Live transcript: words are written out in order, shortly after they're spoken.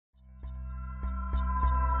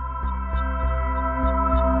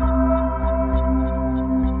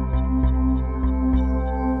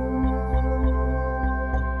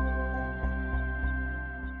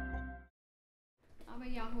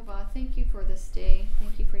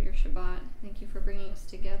us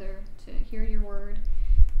together to hear your word.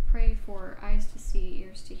 Pray for eyes to see,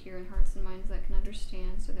 ears to hear, and hearts and minds that can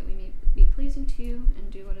understand, so that we may be pleasing to you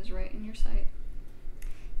and do what is right in your sight.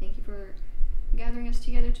 Thank you for gathering us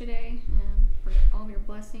together today and for all your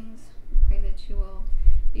blessings. We pray that you will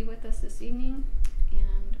be with us this evening,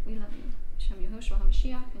 and we love you. Shem Yehoshua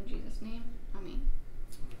Messiah, in Jesus' name, amen.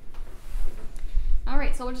 All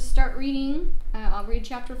right, so we'll just start reading. I'll read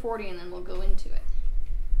chapter 40 and then we'll go into it.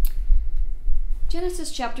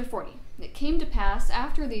 Genesis chapter 40. It came to pass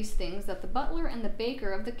after these things that the butler and the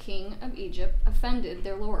baker of the king of Egypt offended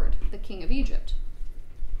their lord, the king of Egypt.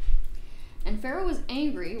 And Pharaoh was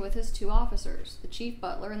angry with his two officers, the chief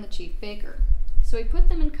butler and the chief baker. So he put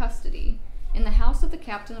them in custody in the house of the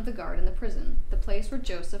captain of the guard in the prison, the place where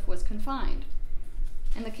Joseph was confined.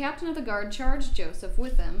 And the captain of the guard charged Joseph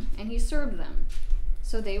with them, and he served them.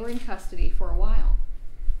 So they were in custody for a while.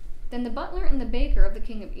 Then the butler and the baker of the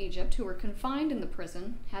king of Egypt, who were confined in the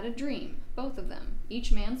prison, had a dream, both of them,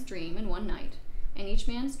 each man's dream in one night, and each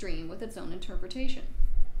man's dream with its own interpretation.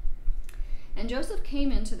 And Joseph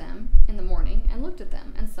came in to them in the morning and looked at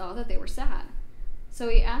them and saw that they were sad. So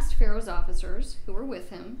he asked Pharaoh's officers, who were with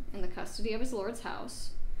him in the custody of his lord's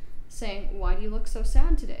house, saying, "Why do you look so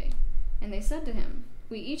sad today?" And they said to him,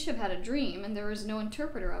 "We each have had a dream, and there is no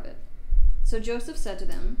interpreter of it." So Joseph said to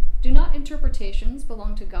them, "Do not interpretations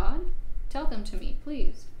belong to God? Tell them to me,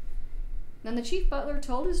 please." Then the chief butler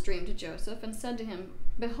told his dream to Joseph and said to him,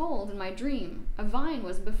 "Behold, in my dream, a vine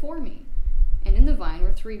was before me, and in the vine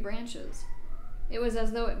were 3 branches. It was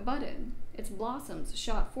as though it budded. Its blossoms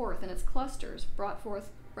shot forth, and its clusters brought forth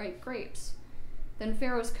ripe grapes. Then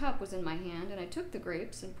Pharaoh's cup was in my hand, and I took the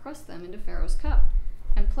grapes and pressed them into Pharaoh's cup,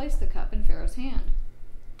 and placed the cup in Pharaoh's hand."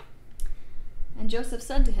 And Joseph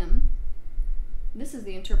said to him, "This is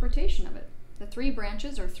the interpretation of it. The 3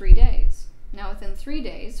 branches are 3 days. Now within 3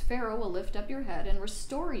 days Pharaoh will lift up your head and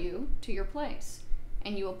restore you to your place,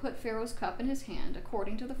 and you will put Pharaoh's cup in his hand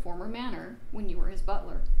according to the former manner when you were his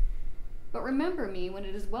butler. But remember me when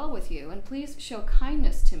it is well with you, and please show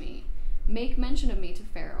kindness to me. Make mention of me to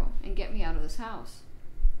Pharaoh, and get me out of this house.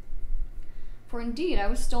 For indeed I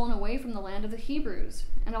was stolen away from the land of the Hebrews,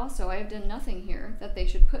 and also I have done nothing here that they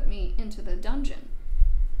should put me into the dungeon."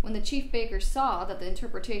 When the chief baker saw that the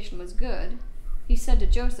interpretation was good, he said to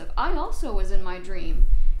Joseph, "I also was in my dream,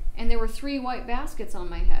 and there were 3 white baskets on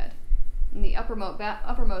my head. In the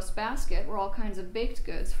uppermost basket were all kinds of baked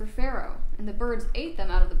goods for Pharaoh, and the birds ate them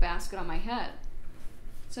out of the basket on my head."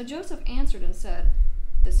 So Joseph answered and said,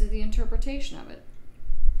 "This is the interpretation of it.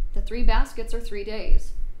 The 3 baskets are 3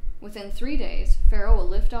 days. Within 3 days Pharaoh will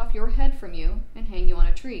lift off your head from you and hang you on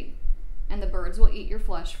a tree, and the birds will eat your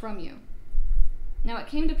flesh from you." Now it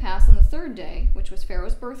came to pass on the 3rd day, which was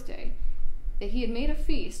Pharaoh's birthday, that he had made a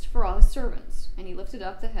feast for all his servants, and he lifted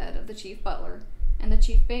up the head of the chief butler and the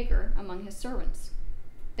chief baker among his servants.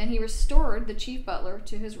 Then he restored the chief butler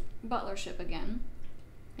to his butlership again,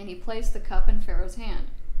 and he placed the cup in Pharaoh's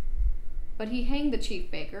hand. But he hanged the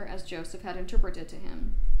chief baker, as Joseph had interpreted to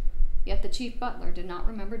him. Yet the chief butler did not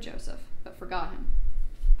remember Joseph, but forgot him.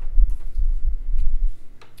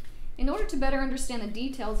 In order to better understand the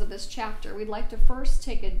details of this chapter, we'd like to first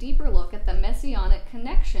take a deeper look at the messianic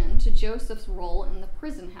connection to Joseph's role in the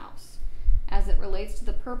prison house, as it relates to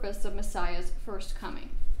the purpose of Messiah's first coming.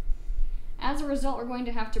 As a result, we're going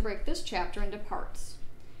to have to break this chapter into parts.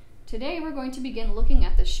 Today, we're going to begin looking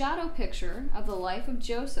at the shadow picture of the life of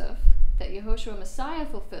Joseph that Yehoshua Messiah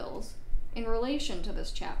fulfills in relation to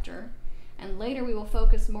this chapter, and later we will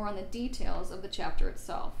focus more on the details of the chapter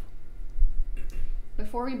itself.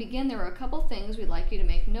 Before we begin, there are a couple things we'd like you to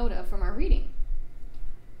make note of from our reading.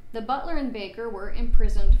 The butler and baker were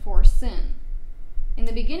imprisoned for sin. In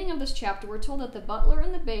the beginning of this chapter, we're told that the butler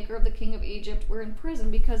and the baker of the king of Egypt were in prison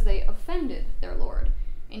because they offended their lord.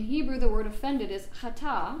 In Hebrew, the word offended is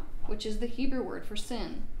chata, which is the Hebrew word for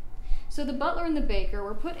sin. So the butler and the baker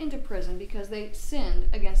were put into prison because they sinned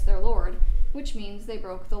against their lord, which means they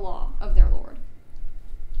broke the law of their lord.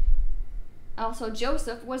 Also,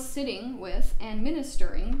 Joseph was sitting with and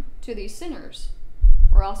ministering to these sinners.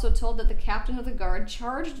 We're also told that the captain of the guard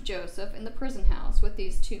charged Joseph in the prison house with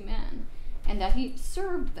these 2 men, and that he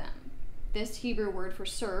served them. This Hebrew word for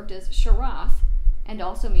served is sharath, and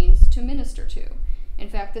also means to minister to. In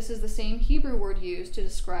fact, this is the same Hebrew word used to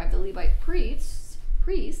describe the Levite priests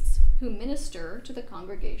who minister to the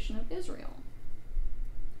congregation of Israel.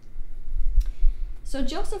 So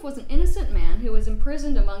Joseph was an innocent man who was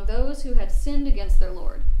imprisoned among those who had sinned against their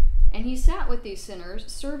Lord, and he sat with these sinners,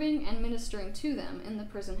 serving and ministering to them in the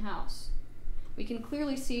prison house. We can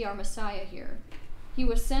clearly see our Messiah here. He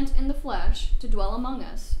was sent in the flesh to dwell among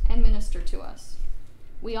us and minister to us.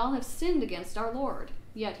 We all have sinned against our Lord,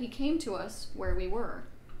 yet he came to us where we were.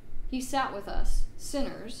 He sat with us,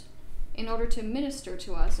 sinners, in order to minister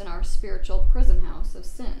to us in our spiritual prison house of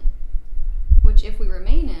sin, which if we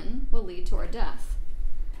remain in, will lead to our death.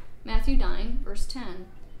 Matthew 9, verse 10.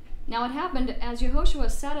 Now it happened, as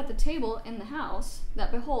Yehoshua sat at the table in the house,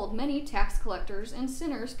 that behold, many tax collectors and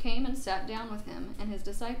sinners came and sat down with him and his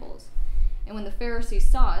disciples. And when the Pharisees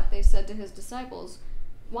saw it, they said to his disciples,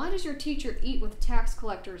 Why does your teacher eat with tax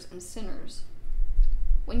collectors and sinners?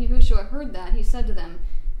 When Yehoshua heard that, he said to them,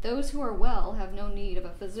 Those who are well have no need of a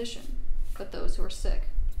physician, but those who are sick.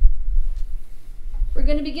 We're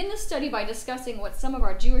going to begin this study by discussing what some of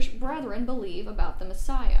our Jewish brethren believe about the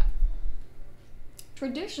Messiah.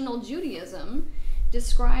 Traditional Judaism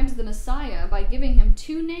describes the Messiah by giving him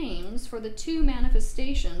two names for the two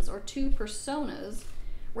manifestations or two personas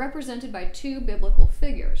represented by two biblical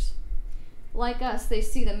figures. Like us, they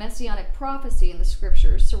see the messianic prophecy in the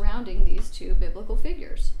scriptures surrounding these two biblical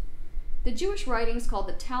figures. The Jewish writings called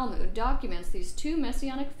the Talmud documents these two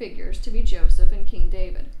messianic figures to be Joseph and King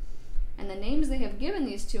David. And the names they have given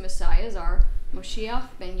these two messiahs are Moshiach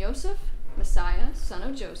ben Yosef, Messiah, son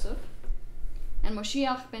of Joseph, and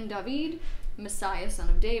Moshiach ben David, Messiah, son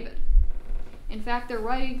of David. In fact, their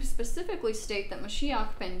writings specifically state that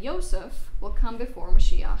Moshiach ben Yosef will come before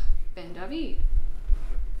Moshiach ben David.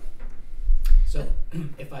 So,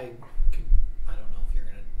 if I don't know if you're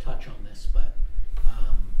going to touch on this, but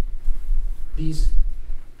these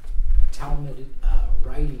Talmud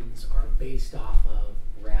writings are based off of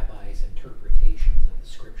rabbis' interpretations of the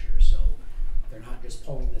scriptures. So, they're not just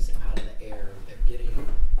pulling this out of the air. They're getting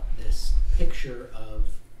this picture of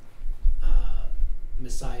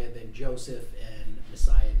Messiah ben Joseph and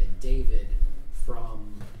Messiah ben David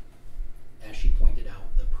from, as she pointed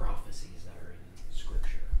out, the prophecies that are in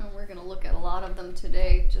Scripture. And we're going to look at a lot of them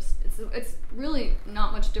today. Just it's really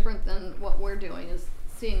not much different than what we're doing, is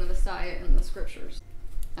seeing the Messiah in the Scriptures.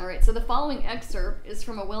 All right, so the following excerpt is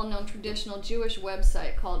from a well-known traditional Jewish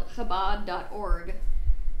website called Chabad.org,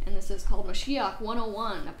 and this is called Mashiach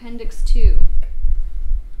 101, Appendix 2.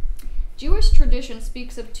 Jewish tradition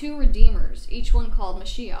speaks of two redeemers, each one called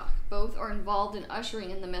Mashiach. Both are involved in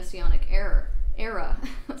ushering in the Messianic era.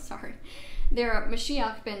 Sorry. They are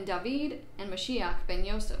Mashiach ben David and Mashiach ben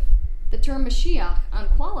Yosef. The term Mashiach,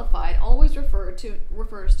 unqualified, always refers to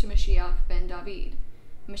Mashiach ben David,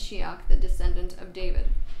 Mashiach, the descendant of David,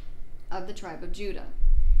 of the tribe of Judah.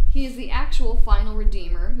 He is the actual final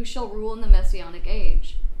redeemer who shall rule in the Messianic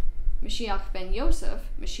age. Mashiach ben Yosef,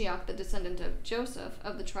 Mashiach, the descendant of Joseph,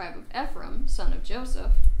 of the tribe of Ephraim, son of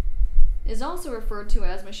Joseph, is also referred to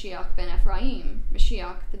as Mashiach ben Ephraim,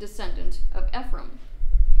 Mashiach, the descendant of Ephraim.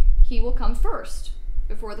 He will come first,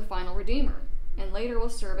 before the final Redeemer, and later will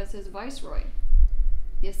serve as his viceroy.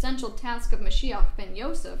 The essential task of Mashiach ben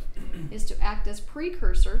Yosef is to act as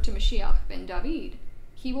precursor to Mashiach ben David.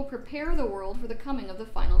 He will prepare the world for the coming of the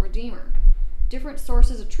final Redeemer. Different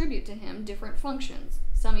sources attribute to him different functions,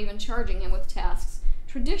 some even charging him with tasks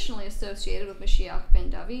traditionally associated with Mashiach ben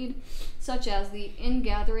David, such as the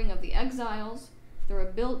ingathering of the exiles, the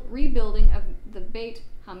rebuilding of the Beit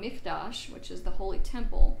HaMikdash, which is the Holy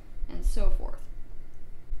Temple, and so forth.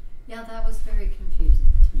 Yeah, that was very confusing.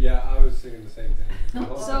 Yeah, I was thinking the same thing.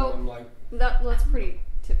 So I'm like, that's pretty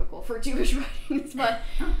typical for Jewish writings, but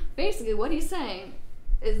basically what he's saying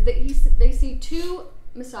is that they see two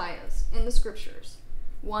messiahs in the scriptures.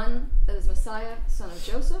 One that is Messiah, son of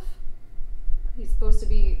Joseph. He's supposed to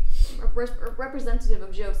be a representative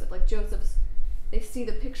of Joseph, like Joseph's. They see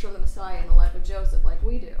the picture of the Messiah in the life of Joseph, like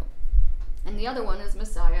we do. And the other one is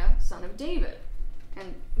Messiah, son of David.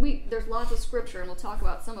 And there's lots of scripture, and we'll talk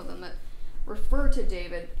about some of them, that refer to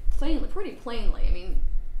David pretty plainly. I mean,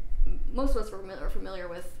 most of us are familiar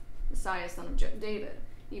with Messiah, son of David,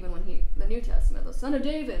 even when the New Testament, the son of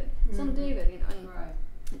David, son of David, and right.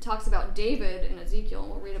 It talks about David in Ezekiel, and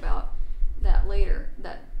we'll read about that later,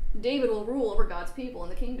 that David will rule over God's people in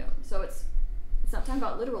the kingdom. So it's not talking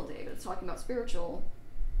about literal David, it's talking about spiritual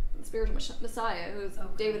Messiah, who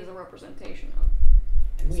David is a representation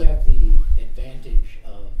of. And we have the advantage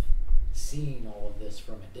of seeing all of this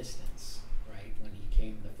from a distance, right? When he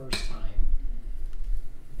came the first time,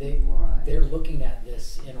 they're looking at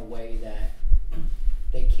this in a way that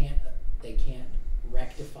they can't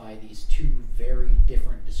rectify these two very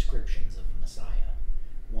different descriptions of the Messiah.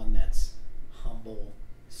 One that's humble,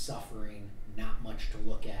 suffering, not much to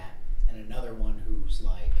look at, and another one who's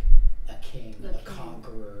like a king, a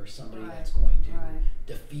conqueror, somebody that's going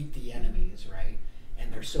to defeat the enemies, right?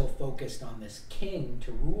 And they're so focused on this king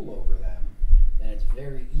to rule over them that it's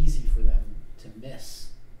very easy for them to miss.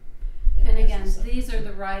 And again, these are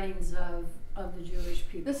the writings of of the Jewish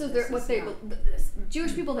people. This is their, what they, not the this.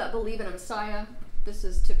 Jewish people that believe in a Messiah, this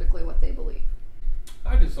is typically what they believe.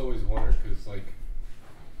 I just always wondered because, like,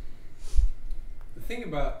 the thing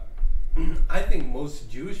about, I think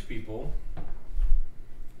most Jewish people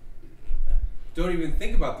don't even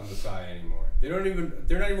think about the Messiah anymore. They're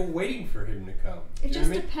not even waiting for him to come. It You know just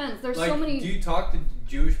what I mean? depends. There's Like, so many. do you talk to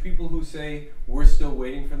Jewish people who say we're still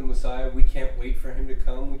waiting for the Messiah? We can't wait for him to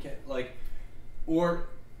come. We can't or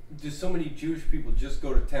do so many Jewish people just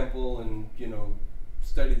go to temple and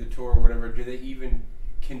study the Torah or whatever? Do they even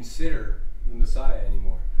consider the Messiah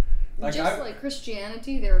anymore? Like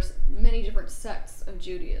Christianity, there's many different sects of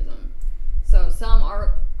Judaism. So some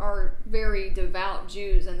are very devout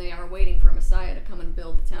Jews, and they are waiting for a Messiah to come and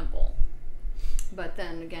build the temple. But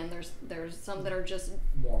then again, there's some that are just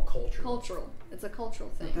more cultural. It's a cultural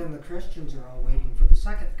thing. But then the Christians are all waiting for the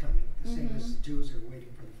second coming, the same as the Jews are waiting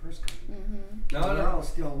for the first coming. Mm-hmm. So they're all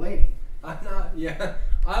still waiting. I'm not. Yeah,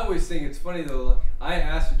 I always think it's funny though. I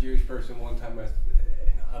asked a Jewish person one time.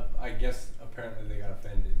 I guess apparently they got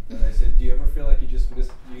offended. But I said, "Do you ever feel like you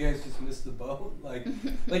guys just missed the boat? Like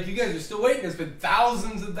you guys are still waiting. It's been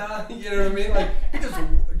thousands of dollars. You know what I mean? Like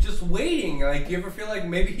you're just waiting. Like you ever feel like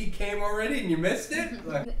maybe he came already and you missed it?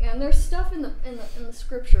 Like, and there's stuff in the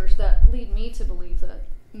scriptures that lead me to believe that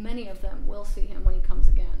many of them will see him when he comes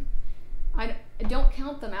again. I don't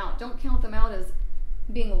count them out. Don't count them out as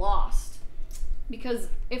being lost, because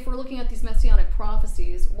if we're looking at these messianic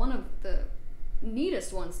prophecies, one of the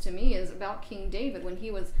neatest ones to me is about King David when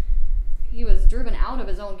he was driven out of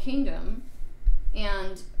his own kingdom,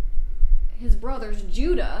 and his brothers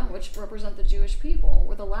Judah, which represent the Jewish people,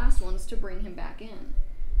 were the last ones to bring him back in.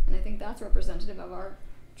 And I think that's representative of our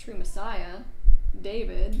true Messiah,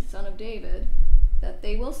 David, son of David, that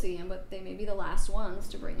they will see him, but they may be the last ones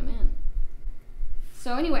to bring him in.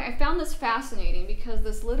 So anyway, I found this fascinating because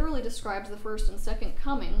this literally describes the first and second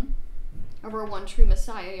coming of our one true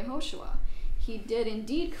Messiah, Yehoshua. He did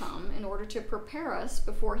indeed come in order to prepare us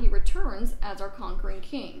before he returns as our conquering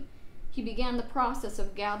king. He began the process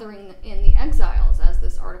of gathering in the exiles, as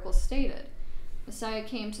this article stated. Messiah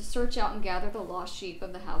came to search out and gather the lost sheep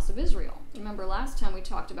of the house of Israel. Remember last time we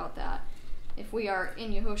talked about that. If we are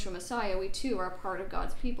in Yehoshua Messiah, we too are part of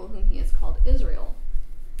God's people whom he has called Israel.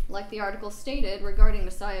 Like the article stated regarding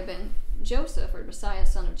Messiah ben Joseph, or Messiah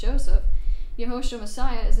son of Joseph, Yehoshua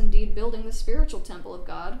Messiah is indeed building the spiritual temple of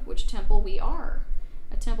God, which temple we are,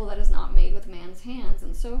 a temple that is not made with man's hands,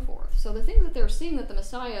 and so forth. So the things that they're seeing that the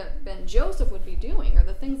Messiah ben Joseph would be doing are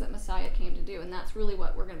the things that Messiah came to do, and that's really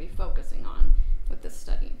what we're going to be focusing on with this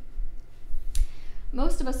study.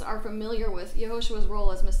 Most of us are familiar with Yehoshua's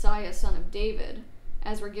role as Messiah son of David,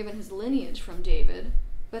 as we're given his lineage from David,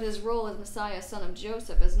 but his role as Messiah son of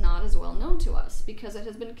Joseph is not as well known to us, because it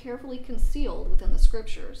has been carefully concealed within the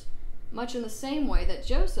scriptures, much in the same way that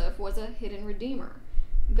Joseph was a hidden redeemer.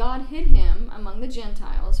 God hid him among the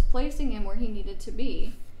Gentiles, placing him where he needed to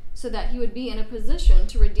be, so that he would be in a position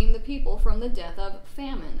to redeem the people from the death of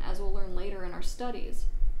famine, as we'll learn later in our studies.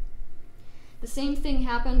 The same thing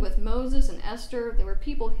happened with Moses and Esther. They were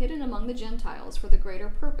people hidden among the Gentiles for the greater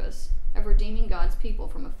purpose of redeeming God's people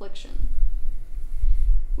from affliction.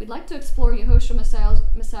 We'd like to explore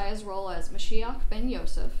Yehoshua Messiah's role as Mashiach ben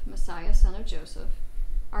Yosef, Messiah son of Joseph,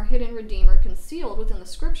 our hidden redeemer concealed within the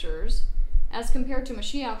scriptures, as compared to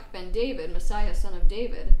Mashiach ben David, Messiah son of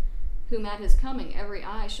David, whom at his coming every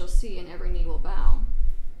eye shall see and every knee will bow.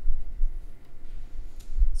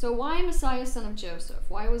 So why Messiah son of Joseph?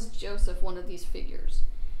 Why was Joseph one of these figures?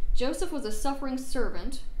 Joseph was a suffering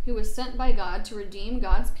servant who was sent by God to redeem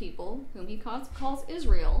God's people, whom he calls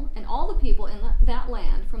Israel, and all the people in that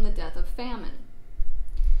land from the death of famine.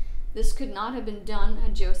 This could not have been done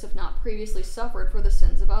had Joseph not previously suffered for the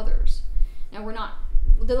sins of others. Now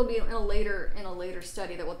that'll be in a later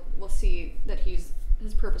study that we'll see that his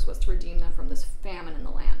purpose was to redeem them from this famine in the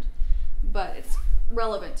land. But it's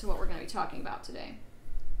relevant to what we're going to be talking about today.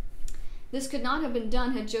 This could not have been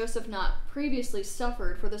done had Joseph not previously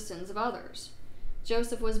suffered for the sins of others.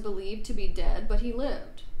 Joseph was believed to be dead, but he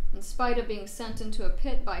lived. In spite of being sent into a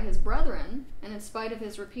pit by his brethren, and in spite of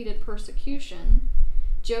his repeated persecution,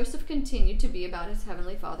 Joseph continued to be about his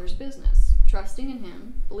heavenly Father's business, trusting in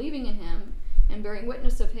him, believing in him, and bearing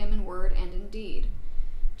witness of him in word and in deed.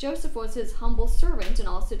 Joseph was his humble servant in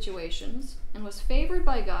all situations, and was favored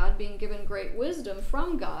by God, being given great wisdom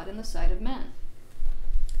from God in the sight of men.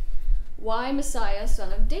 Why Messiah,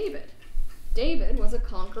 son of David? David was a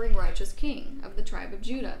conquering righteous king of the tribe of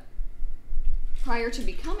Judah. Prior to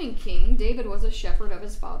becoming king, David was a shepherd of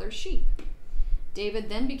his father's sheep. David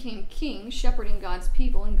then became king, shepherding God's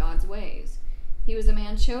people in God's ways. He was a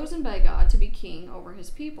man chosen by God to be king over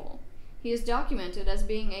his people. He is documented as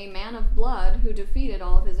being a man of blood who defeated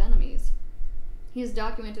all of his enemies. He is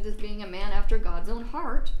documented as being a man after God's own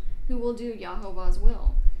heart who will do Yahovah's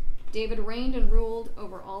will. David reigned and ruled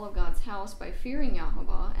over all of God's house by fearing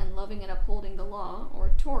Yahovah and loving and upholding the law,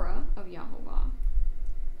 or Torah, of Yahovah.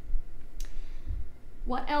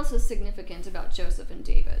 What else is significant about Joseph and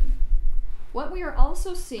David? What we are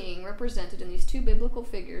also seeing represented in these two biblical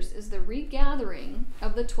figures is the regathering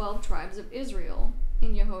of the 12 tribes of Israel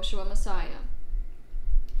in Yehoshua Messiah.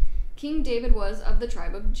 King David was of the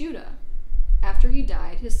tribe of Judah. After he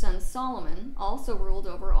died, his son Solomon also ruled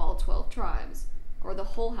over all 12 tribes, or the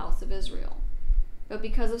whole house of Israel. But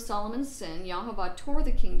because of Solomon's sin, Yahovah tore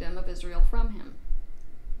the kingdom of Israel from him.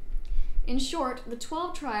 In short, the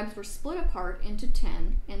 12 tribes were split apart into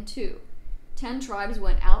 10 and 2. 10 tribes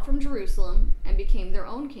went out from Jerusalem and became their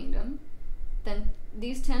own kingdom. Then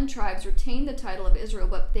these 10 tribes retained the title of Israel,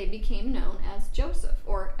 but they became known as Joseph,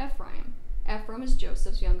 or Ephraim. Ephraim is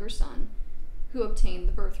Joseph's younger son, who obtained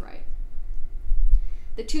the birthright.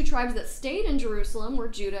 The 2 tribes that stayed in Jerusalem were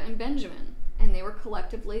Judah and Benjamin, and they were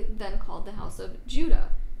collectively then called the house of Judah,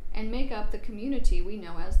 and make up the community we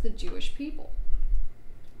know as the Jewish people.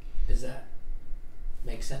 Does that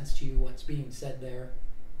make sense to you, what's being said there?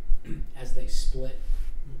 As they split,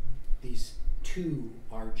 these 2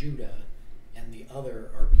 are Judah, and the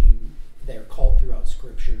other they're called throughout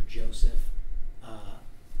Scripture Joseph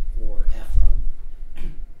or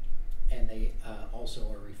Ephraim, and they also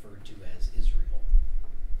are referred to as Israel.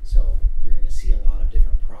 So you're going to see a lot of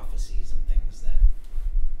different prophecies and things that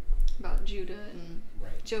About Judah and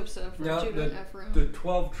right. Joseph, or Now, Judah and Ephraim. the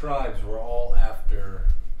 12 tribes were all after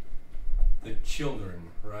the children,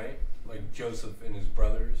 right? Like Joseph and his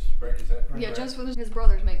brothers, right? Is that Yeah, correct? Joseph and his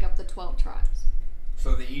brothers make up the 12 tribes.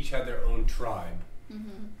 So they each had their own tribe.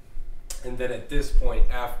 Mm-hmm. And then at this point,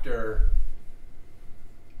 after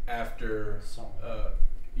Solomon.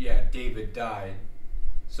 David died.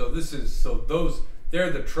 So they're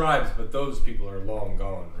the tribes, but those people are long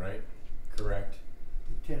gone, right? Correct.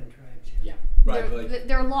 The 10 tribes. Yeah. Right,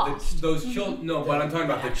 They're lost. those children. No, but I'm talking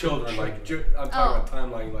about the children. Like I'm talking Oh. about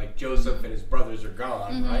timeline. Like Joseph and his brothers are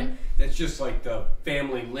gone, Mhm. right? That's just like the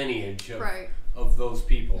family lineage of Right. of those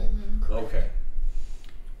people. Mhm. Correct. Okay.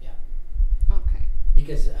 Okay.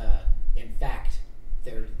 Because, in fact,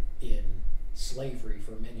 they're in slavery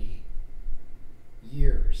for many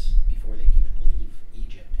years before they even leave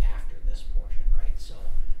Egypt after this portion, right? So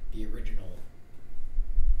the original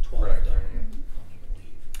 12 Right. don't even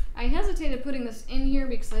leave. I hesitated putting this in here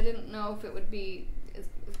because I didn't know if it would be,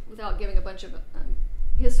 without giving a bunch of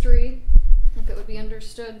history, if it would be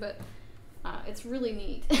understood, but it's really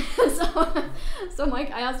neat. so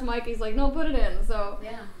Mike, I asked Mike, he's like, no, put it in. So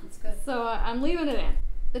Yeah, that's good. So I'm leaving it in.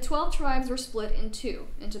 The 12 tribes were split in 2,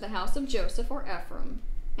 into the house of Joseph, or Ephraim,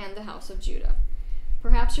 and the house of Judah.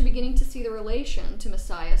 Perhaps you're beginning to see the relation to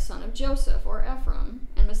Messiah, son of Joseph, or Ephraim,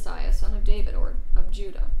 and Messiah, son of David, or of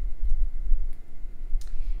Judah.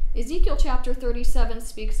 Ezekiel chapter 37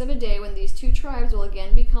 speaks of a day when these 2 tribes will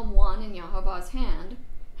again become one in Yahovah's hand,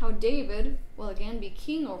 how David will again be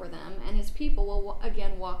king over them, and his people will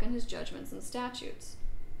again walk in his judgments and statutes.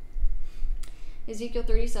 Ezekiel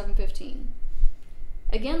 37:15.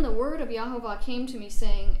 Again the word of Yahovah came to me,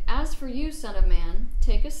 saying, As for you, son of man,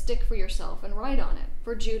 take a stick for yourself and write on it,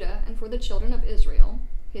 for Judah and for the children of Israel,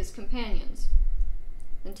 his companions.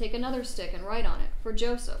 Then take another stick and write on it, for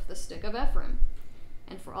Joseph, the stick of Ephraim,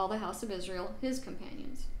 and for all the house of Israel, his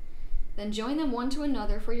companions. Then join them one to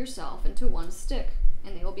another for yourself into one stick,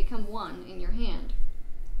 and they will become one in your hand.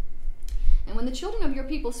 And when the children of your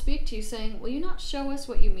people speak to you, saying, Will you not show us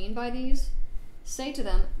what you mean by these? Say to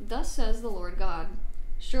them, Thus says the Lord God,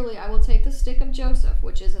 Surely I will take the stick of Joseph,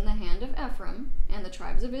 which is in the hand of Ephraim, and the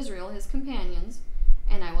tribes of Israel, his companions,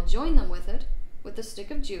 and I will join them with it, with the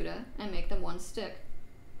stick of Judah, and make them one stick,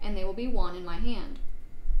 and they will be one in my hand.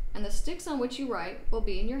 And the sticks on which you write will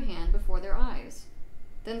be in your hand before their eyes.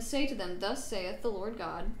 Then say to them, Thus saith the Lord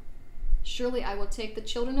God, Surely I will take the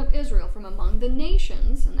children of Israel from among the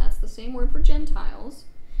nations, and that's the same word for Gentiles,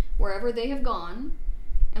 wherever they have gone,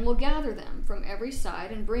 and will gather them from every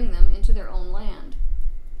side and bring them into their own land.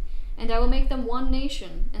 And I will make them one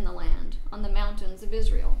nation in the land, on the mountains of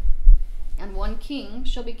Israel. And one king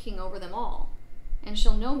shall be king over them all, and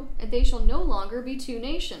they shall no longer be 2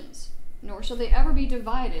 nations, nor shall they ever be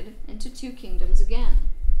divided into 2 kingdoms again.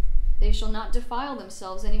 They shall not defile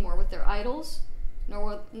themselves any more with their idols,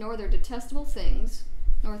 nor their detestable things,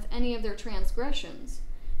 nor with any of their transgressions,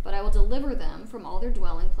 but I will deliver them from all their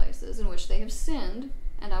dwelling places in which they have sinned,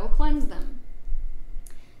 and I will cleanse them.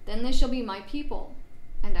 Then they shall be my people,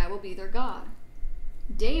 and I will be their God.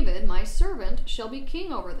 David, my servant, shall be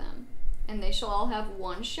king over them, and they shall all have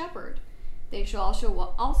one shepherd. They shall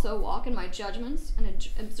also walk in my judgments and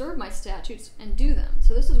observe my statutes and do them.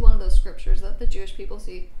 So this is one of those scriptures that the Jewish people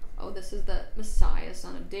see, oh, this is the Messiah,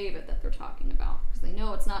 son of David, that they're talking about. Because they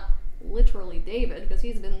know it's not literally David, because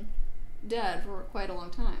he's been dead for quite a long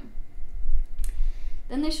time.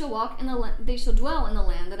 Then they shall they shall dwell in the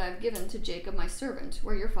land that I have given to Jacob my servant,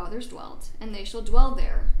 where your fathers dwelt, and they shall dwell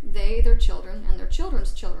there, they, their children, and their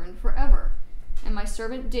children's children, forever. And my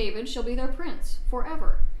servant David shall be their prince,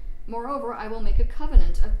 forever. Moreover, I will make a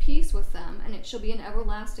covenant of peace with them, and it shall be an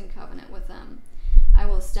everlasting covenant with them. I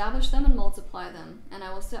will establish them and multiply them, and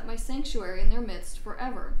I will set my sanctuary in their midst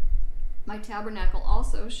forever. My tabernacle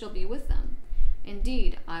also shall be with them.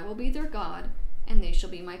 Indeed, I will be their God, and they shall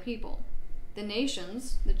be my people. The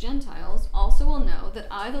nations, the Gentiles, also will know that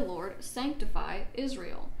I, the Lord, sanctify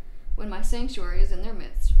Israel, when my sanctuary is in their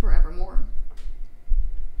midst forevermore.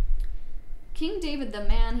 King David the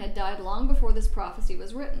man had died long before this prophecy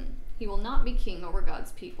was written. He will not be king over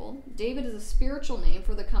God's people. David is a spiritual name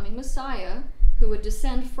for the coming Messiah, who would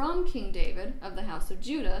descend from King David of the house of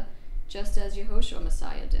Judah, just as Yehoshua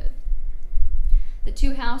Messiah did. The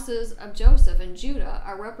two houses of Joseph and Judah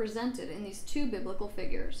are represented in these two biblical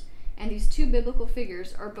figures, and these two biblical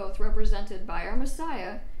figures are both represented by our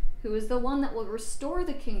Messiah, who is the one that will restore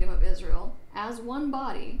the kingdom of Israel as one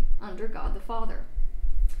body under God the Father.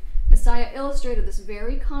 Messiah illustrated this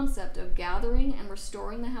very concept of gathering and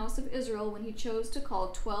restoring the house of Israel when he chose to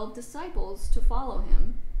call 12 disciples to follow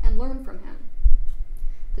him and learn from him.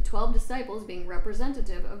 The 12 disciples being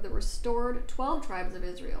representative of the restored 12 tribes of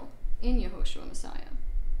Israel in Yehoshua Messiah.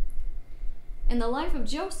 In the life of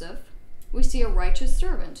Joseph, we see a righteous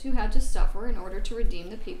servant who had to suffer in order to redeem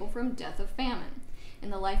the people from death of famine. In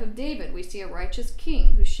the life of David, we see a righteous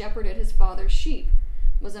king who shepherded his father's sheep,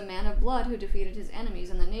 was a man of blood who defeated his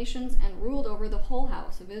enemies in the nations, and ruled over the whole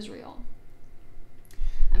house of Israel.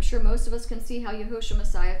 I'm sure most of us can see how Yehoshua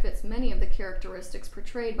Messiah fits many of the characteristics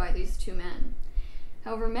portrayed by these two men.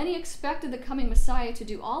 However, many expected the coming Messiah to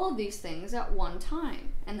do all of these things at one time,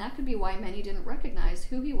 and that could be why many didn't recognize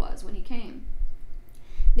who he was when he came.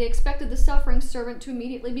 They expected the suffering servant to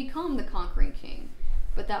immediately become the conquering king,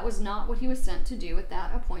 but that was not what he was sent to do at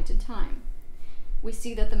that appointed time. We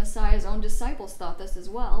see that the Messiah's own disciples thought this as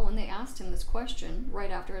well when they asked him this question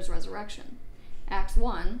right after his resurrection. Acts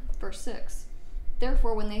 1, verse 6.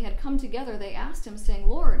 Therefore, when they had come together, they asked him, saying,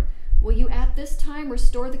 Lord, will you at this time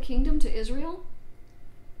restore the kingdom to Israel?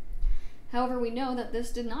 However, we know that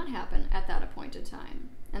this did not happen at that appointed time,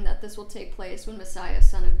 and that this will take place when Messiah,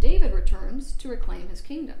 son of David, returns to reclaim his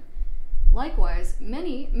kingdom. Likewise,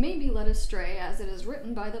 many may be led astray, as it is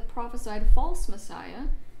written, by the prophesied false Messiah,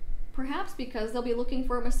 perhaps because they'll be looking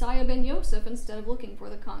for a Messiah ben Yosef instead of looking for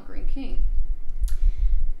the conquering king.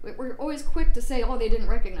 We're always quick to say, oh, they didn't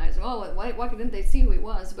recognize him. Oh, why didn't they see who he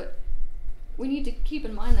was? But we need to keep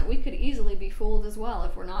in mind that we could easily be fooled as well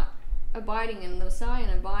if we're not abiding in the Messiah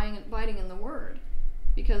and abiding in the Word.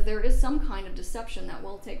 Because there is some kind of deception that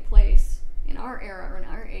will take place in our era or in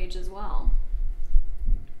our age as well.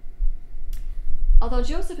 Although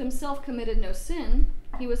Joseph himself committed no sin,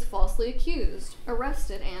 he was falsely accused,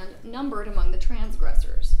 arrested, and numbered among the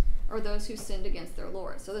transgressors, or those who sinned against their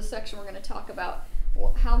Lord. So this section we're going to talk about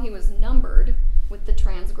how he was numbered with the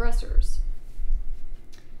transgressors.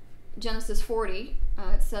 Genesis 40,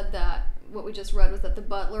 it said that what we just read was that the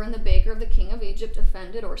butler and the baker of the king of Egypt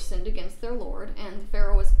offended or sinned against their Lord, and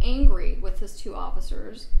Pharaoh was angry with his two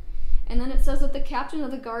officers. And then it says that the captain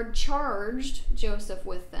of the guard charged Joseph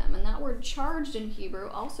with them. And that word charged in Hebrew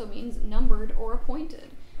also means numbered or appointed.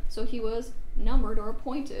 So he was numbered or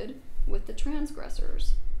appointed with the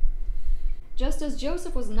transgressors. Just as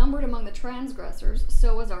Joseph was numbered among the transgressors,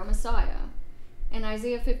 so was our Messiah. In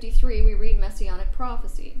Isaiah 53, we read messianic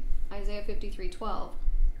prophecy. Isaiah 53:12.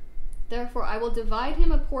 Therefore I will divide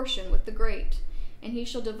him a portion with the great, and he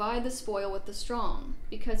shall divide the spoil with the strong,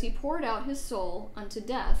 because he poured out his soul unto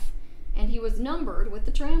death, and he was numbered with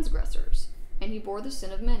the transgressors, and he bore the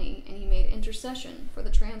sin of many, and he made intercession for the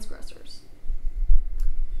transgressors.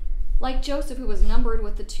 Like Joseph, who was numbered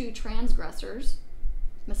with the two transgressors,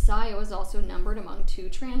 Messiah was also numbered among two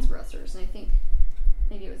transgressors. And I think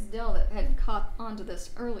maybe it was Dell that had caught onto this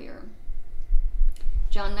earlier.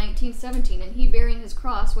 John 19:17, and he bearing his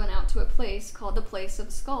cross went out to a place called the place of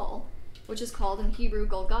the skull, which is called in Hebrew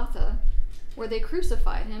Golgotha, where they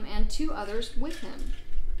crucified him and two others with him,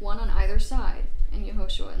 one on either side, and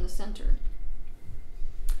Yehoshua in the center.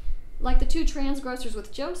 Like the two transgressors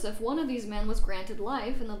with Joseph, one of these men was granted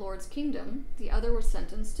life in the Lord's kingdom, the other was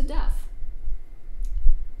sentenced to death.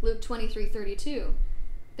 Luke 23:32.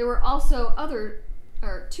 There were also other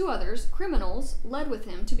two others, criminals, led with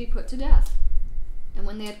him to be put to death. And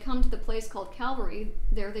when they had come to the place called Calvary,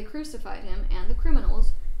 there they crucified him and the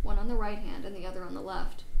criminals, one on the right hand and the other on the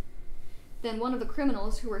left. Then one of the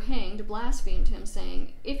criminals who were hanged blasphemed him,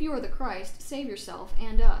 saying, "If you are the Christ, save yourself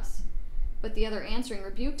and us." But the other answering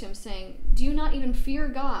rebuked him, saying, "Do you not even fear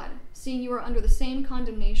God, seeing you are under the same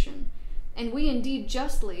condemnation? And we indeed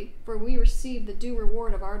justly, for we receive the due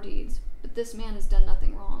reward of our deeds, but this man has done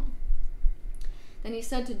nothing wrong." Then he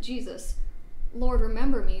said to Jesus, "Lord,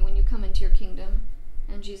 remember me when you come into your kingdom."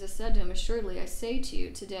 And Jesus said to him, "Assuredly, I say to you,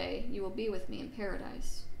 today you will be with me in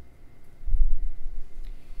paradise."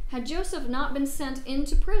 Had Joseph not been sent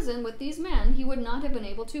into prison with these men, he would not have been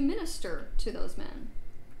able to minister to those men.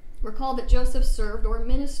 Recall that Joseph served or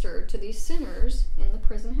ministered to these sinners in the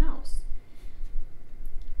prison house.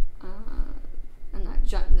 And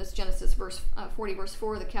that's Genesis 40, verse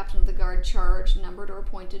 4. The captain of the guard charged, numbered, or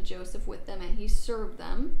appointed Joseph with them, and he served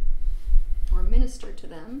them, or ministered to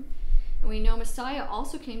them. And we know Messiah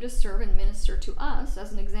also came to serve and minister to us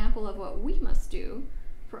as an example of what we must do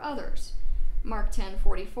for others. Mark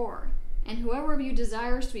 10:44. And whoever of you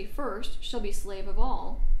desires to be first shall be slave of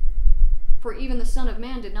all. For even the Son of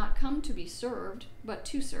Man did not come to be served, but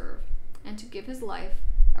to serve, and to give his life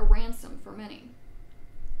a ransom for many.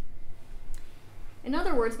 In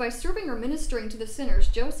other words, by serving or ministering to the sinners,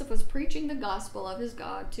 Joseph was preaching the gospel of his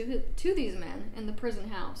God to these men in the prison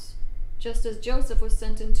house. Just as Joseph was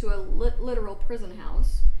sent into a literal prison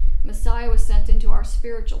house, Messiah was sent into our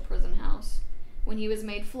spiritual prison house when he was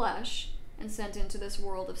made flesh and sent into this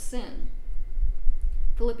world of sin.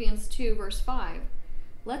 Philippians 2, verse 5.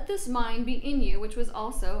 Let this mind be in you, which was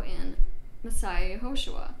also in Messiah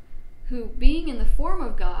Yehoshua, who, being in the form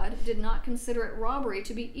of God, did not consider it robbery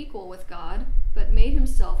to be equal with God, but made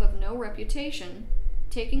himself of no reputation,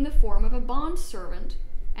 taking the form of a bondservant,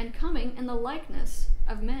 and coming in the likeness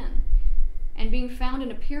of men. And being found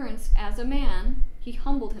in appearance as a man, he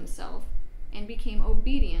humbled himself, and became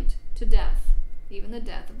obedient to death, even the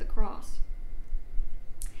death of the cross.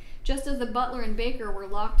 Just as the butler and baker were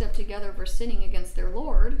locked up together for sinning against their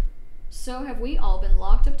Lord, so have we all been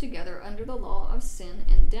locked up together under the law of sin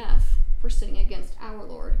and death for sinning against our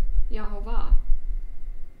Lord, Yehovah.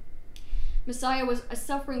 Messiah was a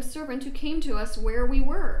suffering servant who came to us where we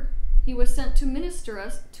were. He was sent to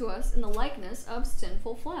minister to us in the likeness of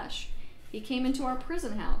sinful flesh. He came into our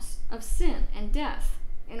prison house of sin and death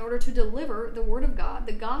in order to deliver the word of God,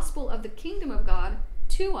 the gospel of the kingdom of God,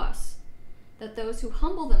 to us, that those who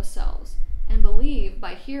humble themselves and believe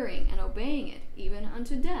by hearing and obeying it, even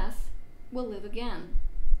unto death, will live again.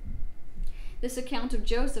 This account of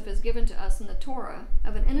Joseph is given to us in the Torah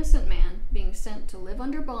of an innocent man being sent to live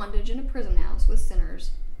under bondage in a prison house with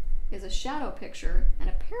sinners, is a shadow picture and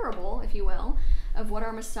a parable, if you will, of what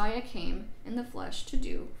our Messiah came in the flesh to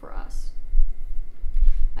do for us.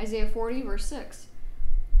 Isaiah 40, verse 6.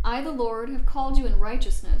 I, the Lord, have called you in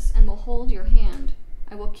righteousness and will hold your hand.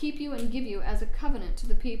 I will keep you and give you as a covenant to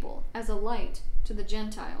the people, as a light to the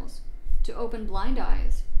Gentiles, to open blind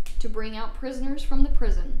eyes, to bring out prisoners from the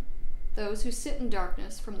prison, those who sit in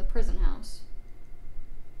darkness from the prison house.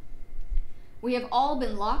 We have all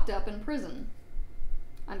been locked up in prison,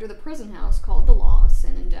 under the prison house called the law of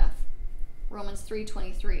sin and death. Romans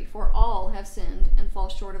 3:23, for all have sinned and fall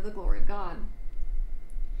short of the glory of God.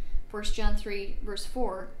 1 John 3, verse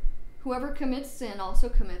 4, whoever commits sin also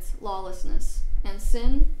commits lawlessness, and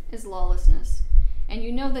sin is lawlessness. And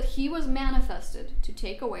you know that he was manifested to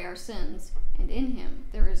take away our sins, and in him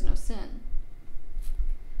there is no sin.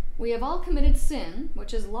 We have all committed sin,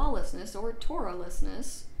 which is lawlessness or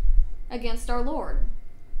Torahlessness, against our Lord.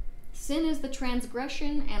 Sin is the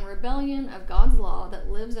transgression and rebellion of God's law that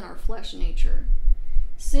lives in our flesh nature.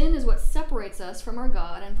 Sin is what separates us from our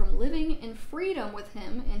God and from living in freedom with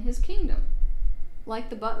him in his kingdom.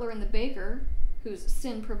 Like the butler and the baker, whose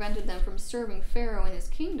sin prevented them from serving Pharaoh in his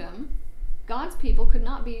kingdom, God's people could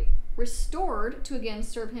not be restored to again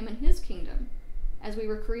serve him in his kingdom, as we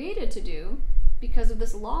were created to do because of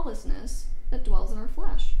this lawlessness that dwells in our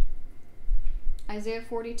flesh. Isaiah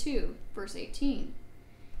 42, verse 18.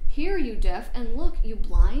 Hear, you deaf, and look, you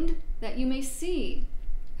blind, that you may see.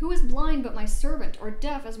 Who is blind but my servant, or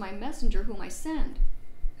deaf as my messenger whom I send?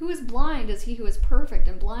 Who is blind as he who is perfect,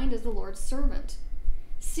 and blind as the Lord's servant?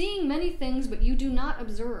 Seeing many things, but you do not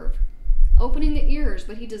observe. Opening the ears,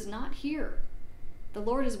 but he does not hear. The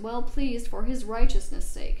Lord is well pleased for his righteousness'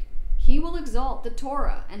 sake. He will exalt the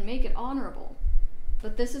Torah and make it honorable.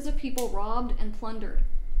 But this is a people robbed and plundered.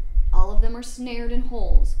 All of them are snared in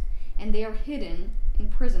holes, and they are hidden in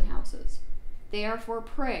prison houses. They are for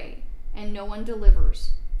prey, and no one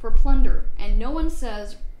delivers, for plunder, and no one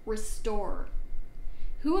says, restore.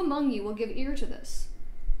 Who among you will give ear to this?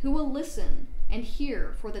 Who will listen and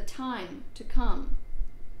hear for the time to come?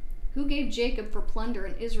 Who gave Jacob for plunder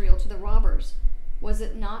and Israel to the robbers? Was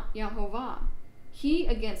it not Yehovah, he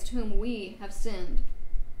against whom we have sinned?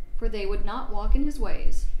 For they would not walk in his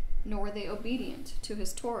ways, nor were they obedient to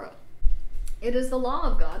his Torah. It is the law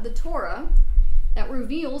of God, the Torah, that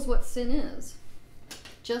reveals what sin is,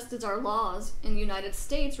 just as our laws in the United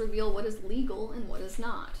States reveal what is legal and what is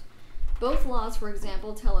not. Both laws, for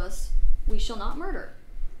example, tell us we shall not murder.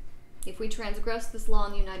 If we transgress this law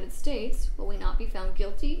in the United States, will we not be found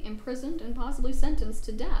guilty, imprisoned, and possibly sentenced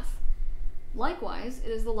to death? Likewise, it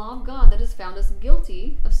is the law of God that has found us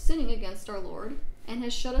guilty of sinning against our Lord and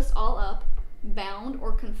has shut us all up, bound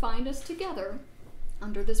or confined us together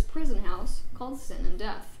under this prison house called sin and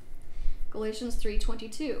death. Galatians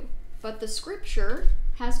 3:22. But the Scripture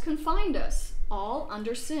has confined us all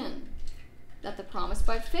under sin, that the promise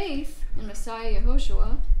by faith in Messiah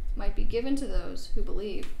Yehoshua might be given to those who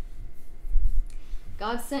believe.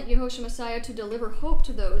 God sent Yehoshua Messiah to deliver hope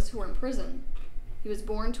to those who were in prison. He was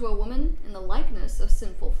born to a woman in the likeness of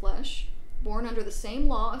sinful flesh, born under the same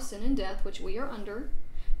law of sin and death which we are under,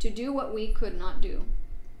 to do what we could not do.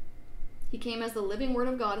 He came as the living Word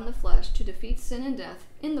of God in the flesh to defeat sin and death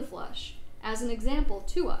in the flesh, as an example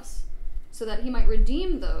to us, so that he might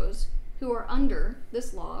redeem those who are under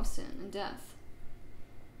this law of sin and death.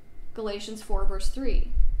 Galatians 4 verse 3.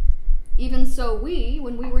 Even so we,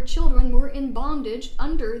 when we were children, were in bondage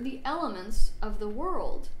under the elements of the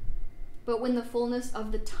world. But when the fullness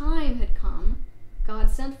of the time had come,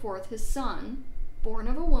 God sent forth his Son, born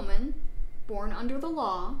of a woman, born under the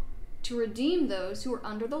law, to redeem those who were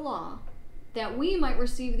under the law, that we might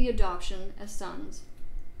receive the adoption as sons.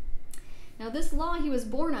 Now this law he was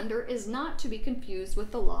born under is not to be confused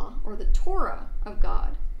with the law or the Torah of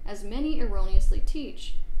God, as many erroneously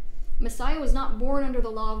teach. Messiah was not born under the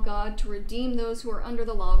law of God to redeem those who are under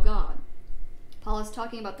the law of God. Paul is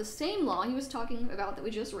talking about the same law he was talking about that we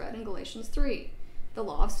just read in Galatians 3, the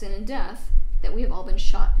law of sin and death that we have all been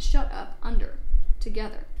shut up under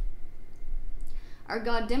together. Our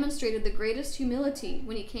God demonstrated the greatest humility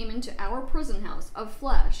when he came into our prison house of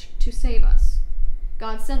flesh to save us.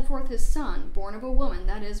 God sent forth his Son, born of a woman,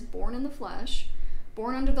 that is, born in the flesh,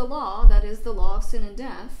 born under the law, that is, the law of sin and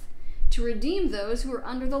death, to redeem those who are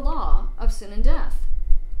under the law of sin and death,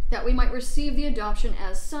 that we might receive the adoption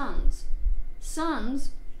as sons.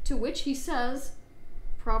 Sons, to which he says,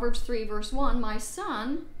 Proverbs 3 verse 1, My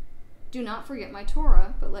son, do not forget my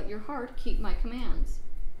Torah, but let your heart keep my commands.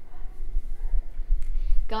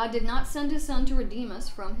 God did not send his Son to redeem us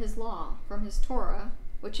from his law, from his Torah,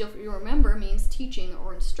 which, if you remember, means teaching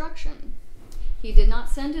or instruction. He did not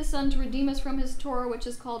send his Son to redeem us from his Torah, which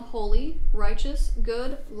is called holy, righteous,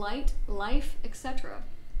 good, light, life, etc.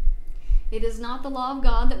 It is not the law of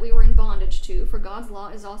God that we were in bondage to, for God's law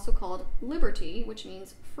is also called liberty, which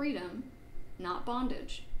means freedom, not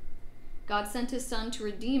bondage. God sent his Son to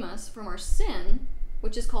redeem us from our sin,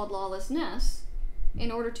 which is called lawlessness, in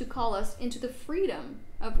order to call us into the freedom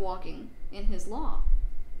of walking in his law.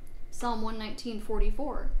 Psalm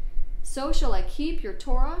 119:44. So shall I keep your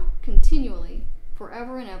Torah continually,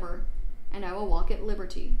 forever and ever, and I will walk at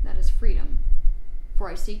liberty, that is freedom, for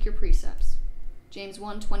I seek your precepts. James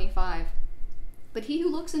 1:25. But he who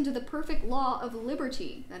looks into the perfect law of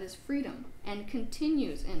liberty, that is freedom, and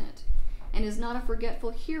continues in it, and is not a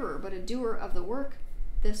forgetful hearer, but a doer of the work,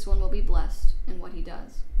 this one will be blessed in what he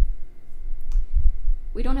does.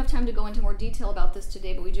 We don't have time to go into more detail about this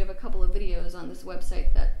today, but we do have a couple of videos on this website,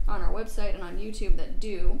 on our website and on YouTube, that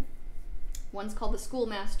do. One's called The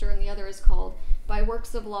Schoolmaster, and the other is called By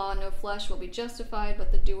Works of Law No Flesh Will Be Justified,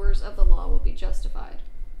 but the Doers of the Law Will Be Justified.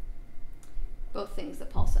 Both things that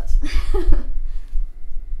Paul says.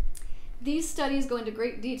 These studies go into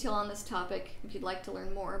great detail on this topic if you'd like to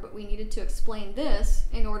learn more, but we needed to explain this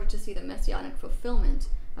in order to see the messianic fulfillment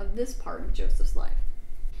of this part of Joseph's life.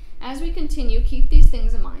 As we continue, keep these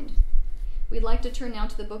things in mind. We'd like to turn now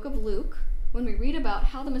to the book of Luke, when we read about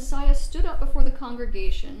how the Messiah stood up before the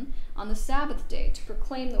congregation on the Sabbath day to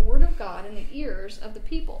proclaim the word of God in the ears of the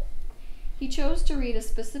people. He chose to read a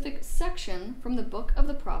specific section from the book of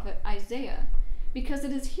the prophet Isaiah, because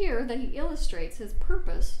it is here that he illustrates his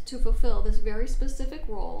purpose to fulfill this very specific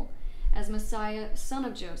role as Messiah, son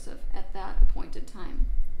of Joseph, at that appointed time.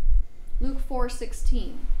 Luke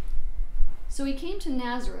 4:16. So he came to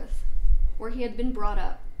Nazareth, where he had been brought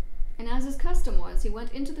up, and as his custom was, he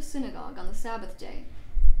went into the synagogue on the Sabbath day,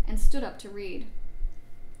 and stood up to read.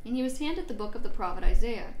 And he was handed the book of the prophet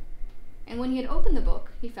Isaiah. And when he had opened the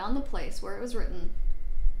book, he found the place where it was written,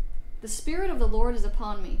 The Spirit of the Lord is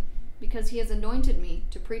upon me, because he has anointed me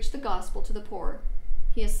to preach the gospel to the poor.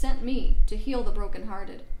 He has sent me to heal the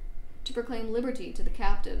brokenhearted, to proclaim liberty to the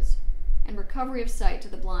captives, and recovery of sight to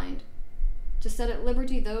the blind, to set at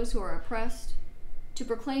liberty those who are oppressed, to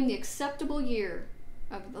proclaim the acceptable year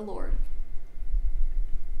of the Lord."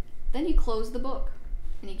 Then he closed the book,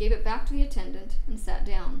 and he gave it back to the attendant and sat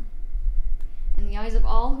down. And the eyes of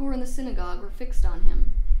all who were in the synagogue were fixed on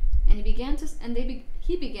him, and he began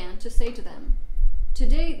to say to them,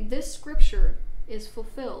 "Today this scripture is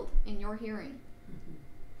fulfilled in your hearing."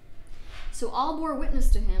 So all bore witness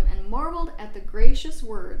to him and marveled at the gracious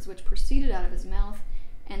words which proceeded out of his mouth,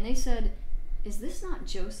 and they said, "Is this not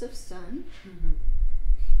Joseph's son?"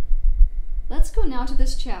 Let's go now to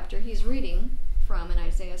this chapter he's reading from in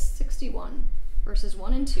Isaiah 61, verses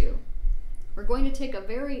 1 and 2. We're going to take a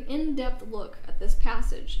very in-depth look at this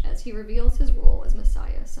passage as he reveals his role as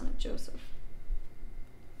Messiah, son of Joseph.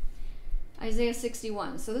 Isaiah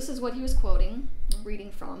 61. So this is what he was quoting,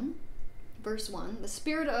 reading from. Verse 1, "The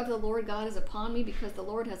Spirit of the Lord God is upon me, because the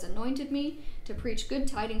Lord has anointed me to preach good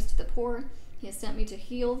tidings to the poor. He has sent me to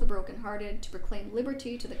heal the brokenhearted, to proclaim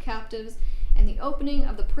liberty to the captives, and the opening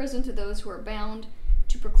of the prison to those who are bound,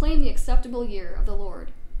 to proclaim the acceptable year of the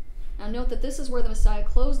Lord." Now note that this is where the Messiah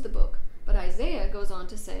closed the book, but Isaiah goes on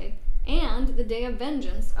to say, "And the day of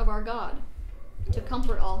vengeance of our God, to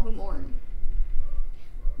comfort all who mourn."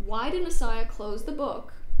 Why did Messiah close the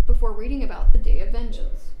book before reading about the day of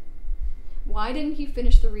vengeance? Why didn't he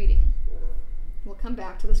finish the reading? We'll come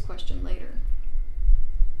back to this question later.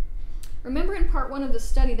 Remember in part 1 of the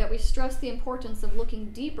study that we stressed the importance of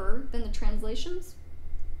looking deeper than the translations?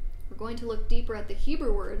 We're going to look deeper at the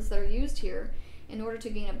Hebrew words that are used here in order to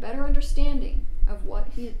gain a better understanding of what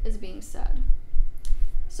is being said.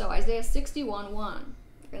 So Isaiah 61:1,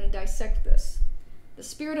 we're going to dissect this. "The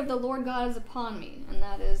Spirit of the Lord God is upon me," and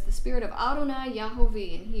that is the Spirit of Adonai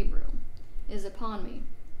Yahovah in Hebrew, is upon me,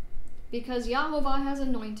 "because Yahovah has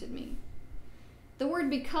anointed me." The word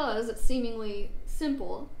 "because," it's seemingly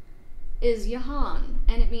simple, is Yahan,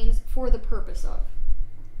 and it means "for the purpose of."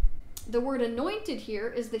 The word anointed here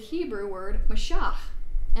is the Hebrew word Mashach,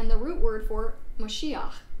 and the root word for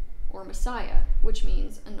Mashiach, or Messiah, which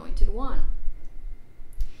means anointed one.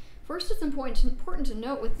 First, it's important to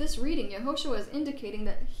note with this reading, Yehoshua is indicating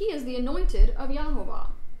that he is the anointed of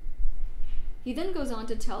Yahovah. He then goes on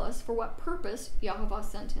to tell us for what purpose Yahovah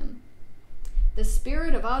sent him. "The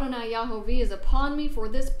Spirit of Adonai Yahovah is upon me, for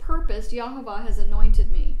this purpose Yahovah has anointed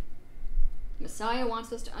me." Messiah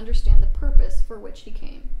wants us to understand the purpose for which he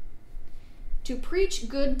came. To preach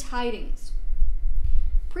good tidings.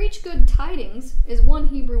 Preach good tidings is one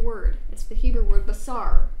Hebrew word. It's the Hebrew word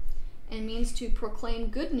basar, and means to proclaim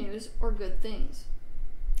good news or good things.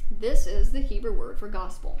 This is the Hebrew word for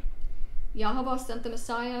gospel. Yahovah sent the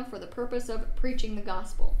Messiah for the purpose of preaching the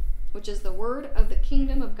gospel, which is the word of the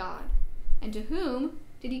kingdom of God. And to whom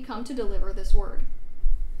did he come to deliver this word?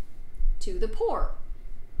 To the poor.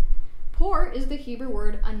 Poor is the Hebrew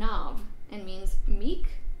word anav, and means meek,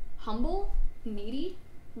 humble, needy,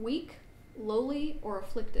 weak, lowly, or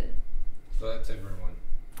afflicted. So that's everyone.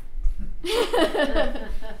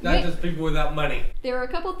 Not just people without money. There are a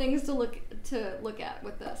couple things to look at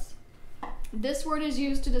with this. This word is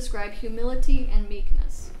used to describe humility and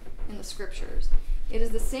meekness in the scriptures. It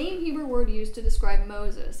is the same Hebrew word used to describe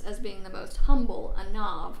Moses as being the most humble,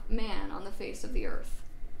 anav, man on the face of the earth.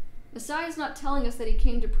 Messiah is not telling us that he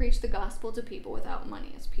came to preach the gospel to people without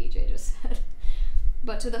money, as PJ just said,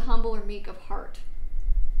 but to the humble or meek of heart.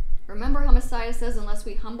 Remember how Messiah says, unless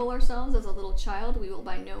we humble ourselves as a little child, we will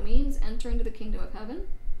by no means enter into the kingdom of heaven?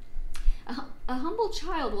 A humble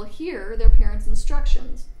child will hear their parents'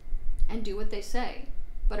 instructions and do what they say,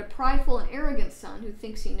 but a prideful and arrogant son who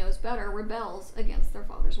thinks he knows better rebels against their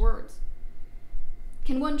father's words.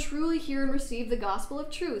 Can one truly hear and receive the gospel of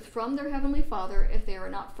truth from their heavenly Father if they are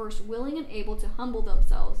not first willing and able to humble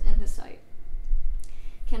themselves in his sight?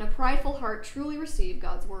 Can a prideful heart truly receive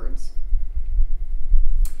God's words?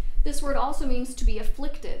 This word also means to be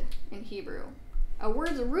afflicted in Hebrew. A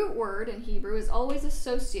word's root word in Hebrew is always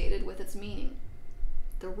associated with its meaning.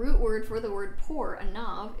 The root word for the word poor,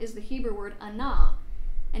 anav, is the Hebrew word anah,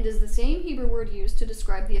 and is the same Hebrew word used to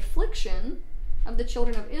describe the affliction of the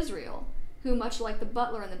children of Israel, who, much like the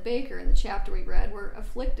butler and the baker in the chapter we read, were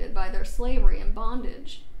afflicted by their slavery and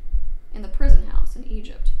bondage in the prison house in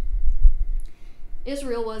Egypt.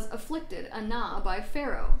 Israel was afflicted, anah, by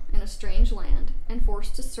Pharaoh in a strange land and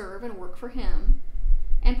forced to serve and work for him.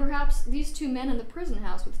 And perhaps these two men in the prison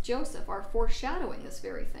house with Joseph are foreshadowing this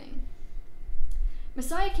very thing.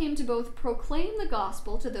 Messiah came to both proclaim the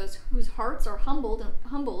gospel to those whose hearts are humbled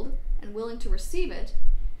and willing to receive it,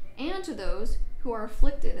 and to those who are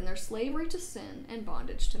afflicted in their slavery to sin and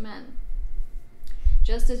bondage to men.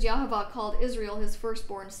 Just as Yehoshua called Israel his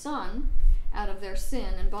firstborn son out of their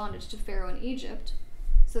sin and bondage to Pharaoh in Egypt,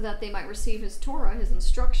 so that they might receive his Torah, his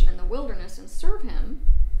instruction in the wilderness, and serve him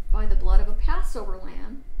by the blood of a Passover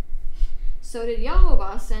lamb, so did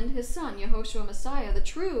Yehoshua send his son, Yehoshua Messiah, the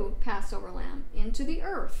true Passover lamb, into the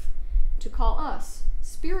earth to call us,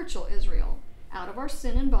 spiritual Israel, out of our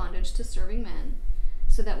sin and bondage to serving men,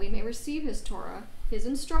 so that we may receive his Torah, his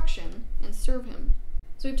instruction, and serve him.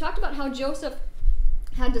 So we've talked about how Joseph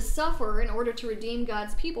had to suffer in order to redeem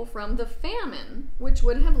God's people from the famine, which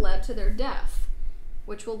would have led to their death,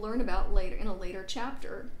 which we'll learn about later in a later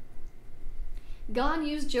chapter. God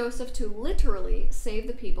used Joseph to literally save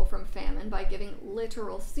the people from famine by giving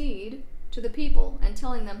literal seed to the people and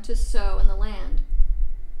telling them to sow in the land.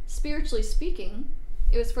 Spiritually speaking,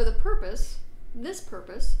 it was for this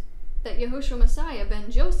purpose, that Yehoshua Messiah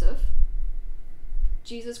ben Joseph,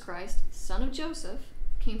 Jesus Christ, son of Joseph,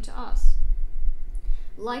 came to us.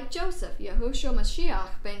 Like Joseph, Yehoshua Mashiach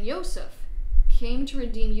ben Yosef came to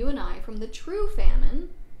redeem you and I from the true famine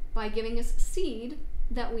by giving us seed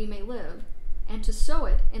that we may live, and to sow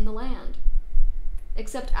it in the land.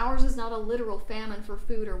 Except ours is not a literal famine for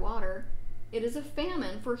food or water. It is a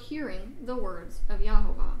famine for hearing the words of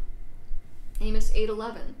Yehoshua. Amos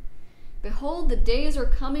 8:11. Behold, the days are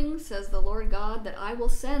coming, says the Lord God, that I will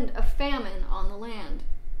send a famine on the land,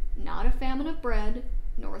 not a famine of bread,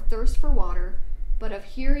 nor thirst for water, but of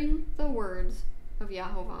hearing the words of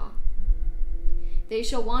Yehoshua. They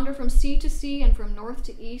shall wander from sea to sea, and from north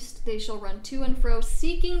to east. They shall run to and fro,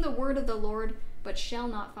 seeking the word of the Lord, but shall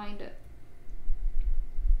not find it.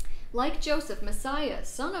 Like Joseph, Messiah,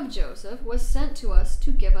 son of Joseph, was sent to us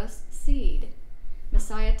to give us seed.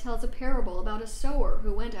 Messiah tells a parable about a sower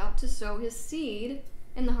who went out to sow his seed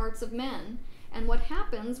in the hearts of men, and what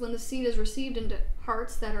happens when the seed is received into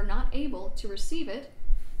hearts that are not able to receive it,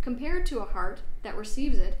 compared to a heart that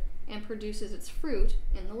receives it and produces its fruit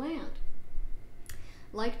in the land.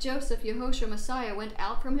 Like Joseph, Yehoshua Messiah went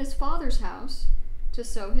out from his father's house to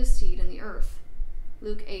sow his seed in the earth.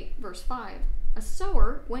 Luke 8, verse 5. A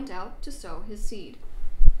sower went out to sow his seed.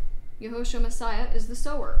 Yehoshua Messiah is the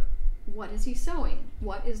sower. What is he sowing?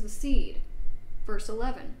 What is the seed? Verse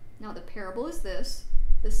 11. Now the parable is this: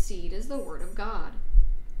 the seed is the word of God.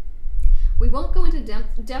 We won't go into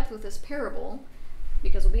depth with this parable,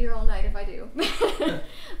 because we'll be here all night if I do.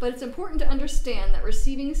 But it's important to understand that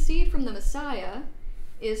receiving seed from the Messiah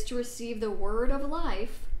is to receive the word of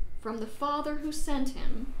life from the Father who sent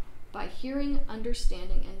him by hearing,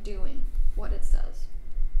 understanding, and doing what it says.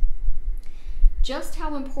 Just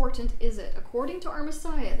how important is it, according to our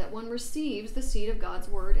Messiah, that one receives the seed of God's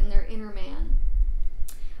word in their inner man?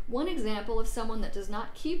 One example of someone that does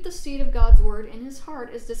not keep the seed of God's word in his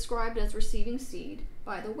heart is described as receiving seed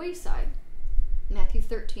by the wayside. Matthew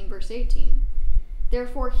 13, verse 18.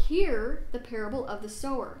 Therefore hear the parable of the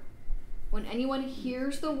sower. When anyone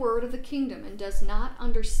hears the word of the kingdom and does not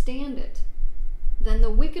understand it, then the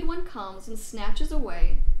wicked one comes and snatches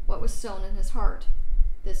away what was sown in his heart.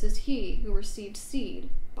 This is he who received seed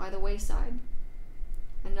by the wayside.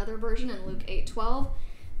 Another version in Luke 8:12.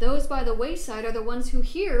 Those by the wayside are the ones who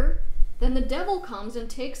hear, then the devil comes and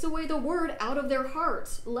takes away the word out of their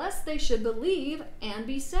hearts, lest they should believe and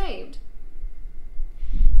be saved.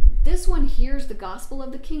 This one hears the gospel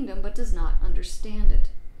of the kingdom but does not understand it.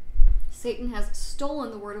 Satan has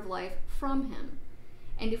stolen the word of life from him.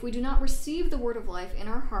 And if we do not receive the word of life in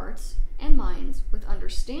our hearts and minds with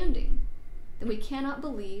understanding, then we cannot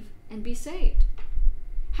believe and be saved.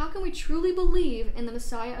 How can we truly believe in the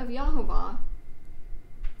Messiah of Yehoshua,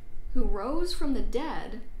 who rose from the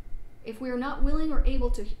dead, if we are not willing or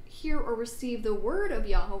able to hear or receive the word of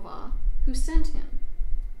Yehoshua, who sent him?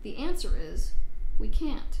 The answer is, we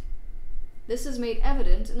can't. This is made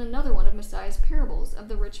evident in another one of Messiah's parables of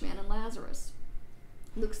the rich man and Lazarus.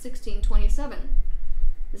 Luke 16:27.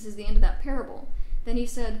 This is the end of that parable. Then he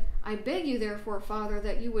said, I beg you therefore, Father,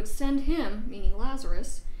 that you would send him, meaning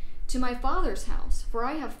Lazarus, to my father's house, for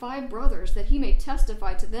I have 5 brothers, that he may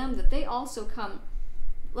testify to them that they also come,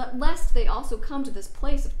 lest they also come to this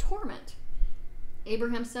place of torment.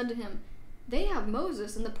 Abraham said to him, they have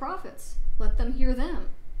Moses and the prophets, let them hear them.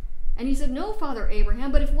 And he said, no, Father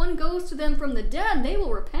Abraham, but if one goes to them from the dead, they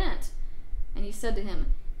will repent. And he said to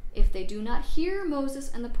him, if they do not hear Moses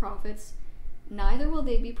and the prophets, neither will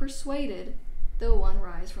they be persuaded, though one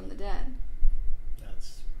rise from the dead.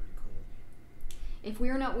 That's pretty cool. If we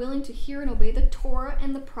are not willing to hear and obey the Torah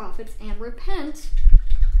and the prophets and repent,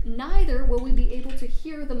 neither will we be able to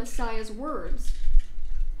hear the Messiah's words,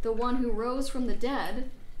 the one who rose from the dead,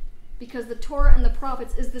 because the Torah and the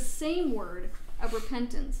prophets is the same word of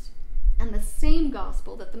repentance and the same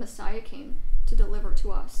gospel that the Messiah came to deliver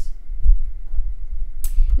to us.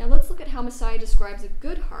 Now let's look at how Messiah describes a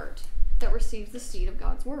good heart that receives the seed of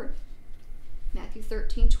God's word. Matthew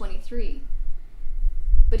 13:23.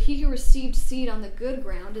 But he who received seed on the good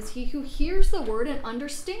ground is he who hears the word and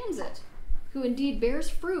understands it, who indeed bears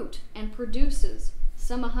fruit and produces,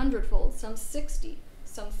 some 100-fold, some 60,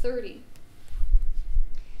 some 30.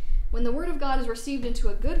 When the word of God is received into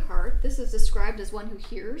a good heart, this is described as one who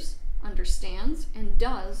hears, understands, and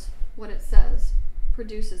does what it says,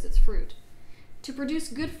 produces its fruit. To produce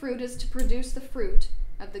good fruit is to produce the fruit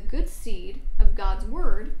of the good seed of God's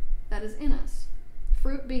word that is in us.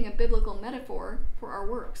 Fruit being a biblical metaphor for our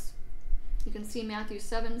works. You can see Matthew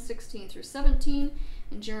 7:16 through 17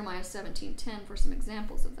 and Jeremiah 17:10 for some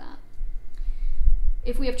examples of that.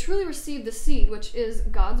 If we have truly received the seed, which is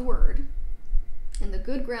God's word, in the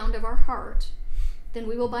good ground of our heart, then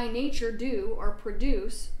we will by nature do or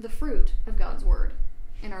produce the fruit of God's word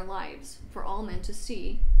in our lives for all men to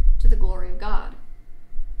see, to the glory of God.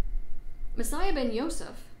 Messiah ben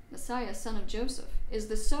Yosef, Messiah son of Joseph, is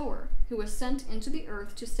the sower who was sent into the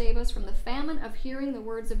earth to save us from the famine of hearing the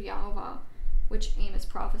words of Yehovah, which Amos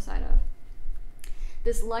prophesied of.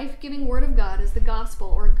 This life-giving word of God is the gospel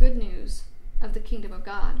or good news of the kingdom of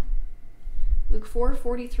God. Luke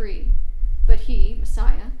 4:43, but he,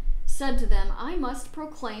 Messiah, said to them, I must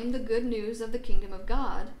proclaim the good news of the kingdom of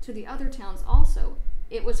God to the other towns also.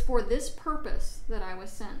 It was for this purpose that I was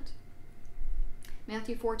sent.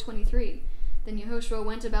 Matthew 4:23, then Yehoshua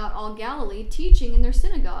went about all Galilee, teaching in their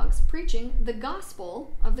synagogues, preaching the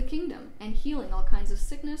gospel of the kingdom, and healing all kinds of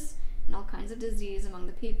sickness and all kinds of disease among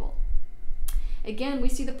the people. Again, we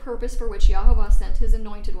see the purpose for which Yehovah sent his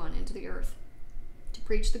anointed one into the earth, to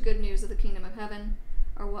preach the good news of the kingdom of heaven,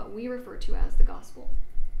 or what we refer to as the gospel.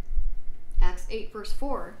 Acts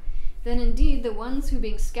 8:4, then indeed the ones who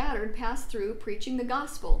being scattered passed through preaching the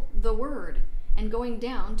gospel, the word, and going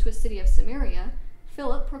down to a city of Samaria,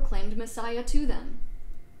 Philip proclaimed Messiah to them.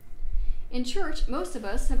 In church, most of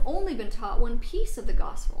us have only been taught one piece of the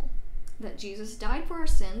gospel, that Jesus died for our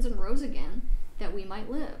sins and rose again, that we might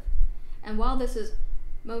live. And while this is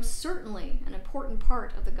most certainly an important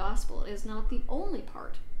part of the gospel, it is not the only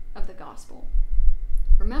part of the gospel.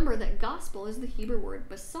 Remember that gospel is the Hebrew word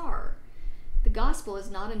basar. The gospel is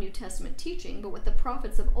not a New Testament teaching, but what the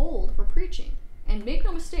prophets of old were preaching. And make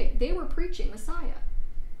no mistake, they were preaching Messiah.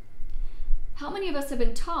 How many of us have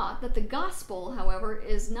been taught that the gospel, however,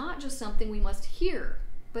 is not just something we must hear,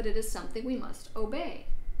 but it is something we must obey?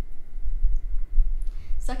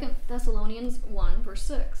 2 Thessalonians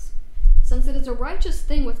 1:6. Since it is a righteous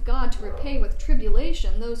thing with God to repay with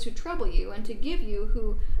tribulation those who trouble you, and to give you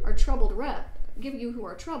who are troubled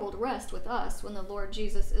rest with us when the Lord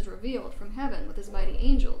Jesus is revealed from heaven with his mighty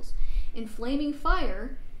angels, in flaming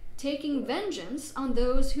fire, taking vengeance on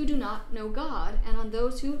those who do not know God and on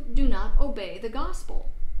those who do not obey the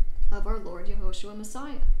gospel of our Lord Yehoshua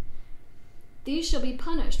Messiah. These shall be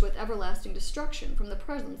punished with everlasting destruction from the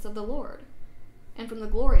presence of the Lord and from the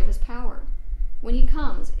glory of his power, when he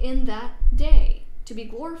comes in that day to be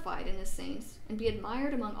glorified in his saints and be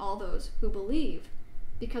admired among all those who believe,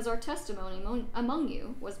 because our testimony among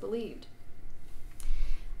you was believed.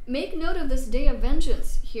 Make note of this day of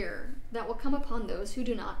vengeance here that will come upon those who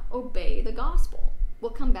do not obey the gospel.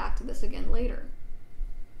 We'll come back to this again later.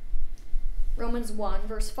 Romans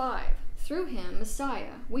 1:5. Through him,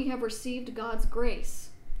 Messiah, we have received God's grace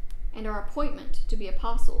and our appointment to be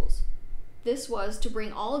apostles. This was to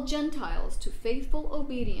bring all Gentiles to faithful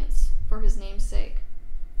obedience for his name's sake.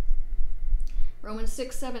 Romans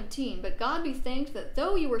 6:17. But God be thanked that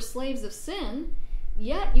though you were slaves of sin,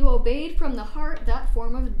 yet you obeyed from the heart that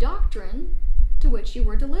form of doctrine to which you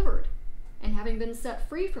were delivered. And having been set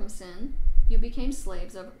free from sin, you became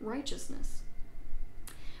slaves of righteousness.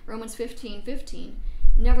 Romans 15:15.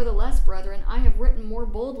 Nevertheless, brethren, I have written more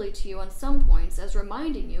boldly to you on some points, as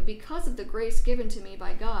reminding you, because of the grace given to me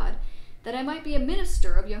by God, that I might be a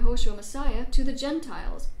minister of Yehoshua Messiah to the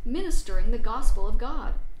Gentiles, ministering the gospel of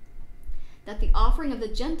God, that the offering of the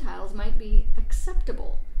Gentiles might be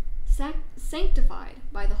acceptable, sanctified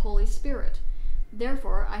by the Holy Spirit.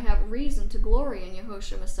 Therefore I have reason to glory in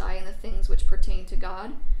Yehoshua Messiah in the things which pertain to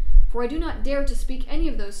God, for I do not dare to speak any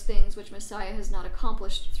of those things which Messiah has not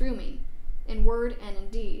accomplished through me, in word and in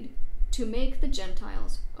deed, to make the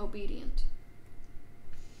Gentiles obedient.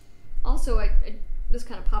 Also, this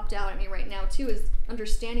kind of popped out at me right now too, is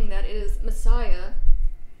understanding that it is Messiah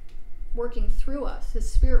working through us, his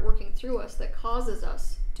Spirit working through us, that causes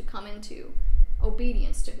us to come into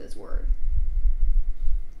obedience to his word.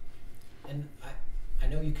 And I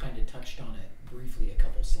know you kind of touched on it briefly a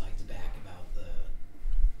couple slides back about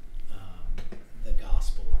the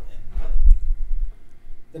gospel and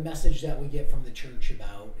the message that we get from the church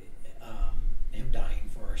about him dying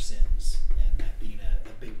for our sins and that being a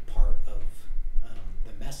big part of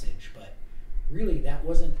the message, but really that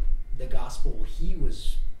wasn't the gospel he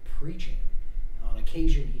was preaching. On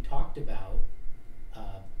occasion he talked about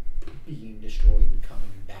being destroyed and coming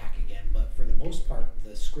back again, but for the most part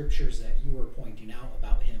the scriptures that you were pointing out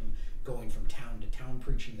about him going from town to town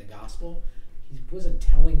preaching the gospel, he wasn't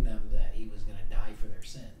telling them that he was going to die for their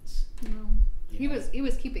sins. No. He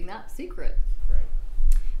was keeping that secret. Right.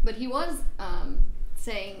 But he was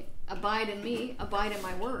saying, abide in me, abide in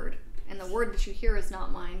my word. And the word that you hear is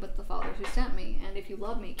not mine, but the Father's who sent me. And if you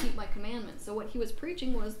love me, keep my commandments. So what he was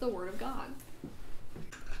preaching was the word of God.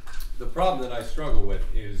 The problem that I struggle with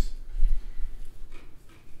is,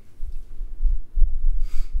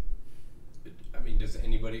 I mean, does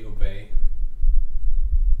anybody obey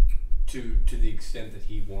to the extent that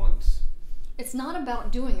he wants? It's not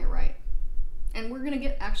about doing it right. And we're going to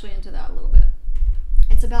get actually into that a little bit.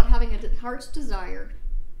 It's about having a heart's desire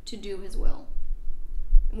to do his will.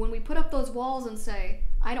 When we put up those walls and say,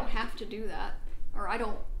 I don't have to do that, or I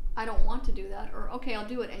don't want to do that, or okay, I'll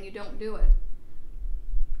do it, and you don't do it,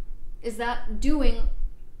 is that doing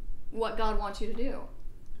what God wants you to do?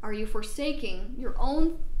 Are you forsaking your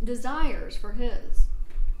own desires for his?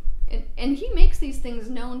 And he makes these things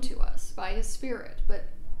known to us by his Spirit, but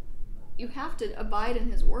you have to abide in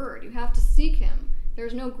his word. You have to seek him.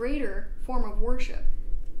 There's no greater form of worship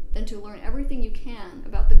than to learn everything you can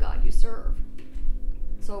about the God you serve.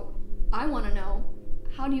 So I want to know,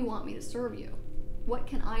 how do you want me to serve you? What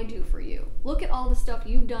can I do for you? Look at all the stuff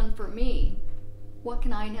you've done for me. What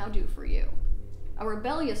can I now do for you? A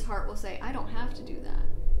rebellious heart will say, I don't have to do that.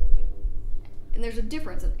 And there's a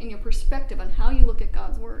difference in your perspective on how you look at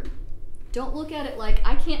God's word. Don't look at it like,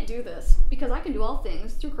 I can't do this, because I can do all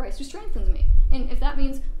things through Christ who strengthens me. And if that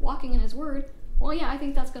means walking in his word, well, yeah, I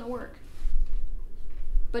think that's going to work.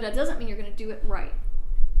 But it doesn't mean you're going to do it right.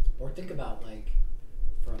 Or think about, like,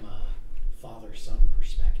 from a father-son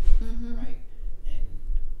perspective, right? And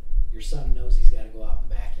your son knows he's got to go out in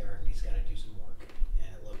the backyard and he's got to do some work. And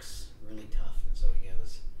it looks really tough. And so he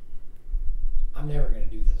goes, I'm never going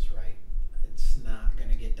to do this right. It's not going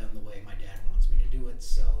to get done the way my dad wants me to do it,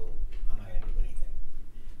 so I'm not going to do anything.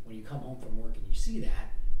 When you come home from work and you see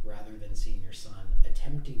that, rather than seeing your son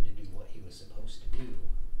attempting to do what he was supposed to do,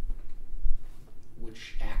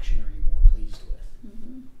 which action are you more pleased with?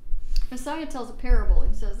 Messiah tells a parable.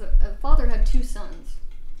 He says that a father had two sons.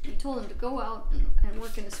 He told them to go out and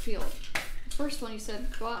work in his field. The first one, he said,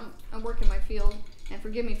 go out and work in my field, and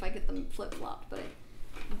forgive me if I get them flip-flopped, but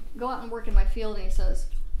go out and work in my field, and he says,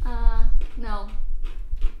 no.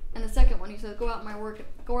 And the second one, he says, go out and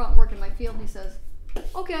work in my field, and he says,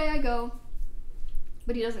 okay, I go.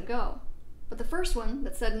 But he doesn't go. But the first one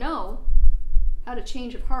that said no had a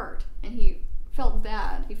change of heart, and he felt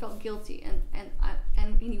bad, he felt guilty, and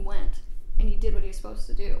he went, and he did what he was supposed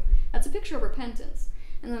to do. That's a picture of repentance.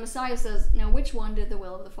 And the Messiah says, now which one did the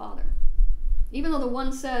will of the Father? Even though the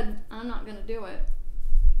one said, I'm not going to do it,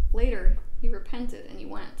 later he repented, and he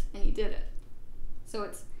went, and he did it. So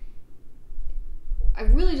I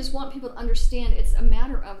really just want people to understand it's a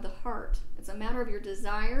matter of the heart. It's a matter of your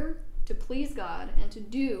desire to please God and to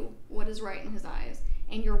do what is right in his eyes,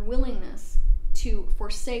 and your willingness to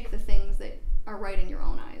forsake the things that are right in your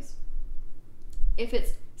own eyes. If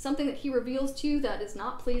it's something that he reveals to you that is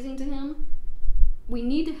not pleasing to him, we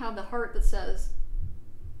need to have the heart that says,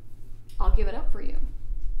 I'll give it up for you.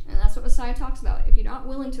 And that's what Messiah talks about. If you're not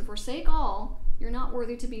willing to forsake all, you're not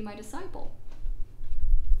worthy to be my disciple.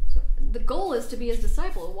 So the goal is to be his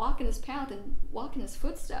disciple, walk in his path and walk in his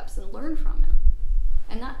footsteps and learn from him.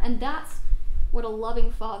 And that's what a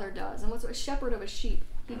loving father does. And what's a shepherd of a sheep?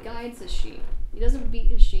 He guides his sheep. He doesn't beat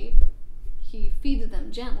his sheep. He feeds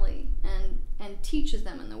them gently and teaches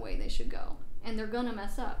them in the way they should go. And they're going to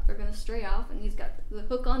mess up. They're going to stray off, and he's got the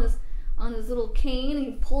hook on his little cane, and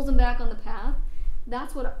he pulls them back on the path.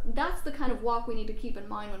 That's the kind of walk we need to keep in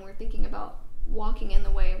mind when we're thinking about walking in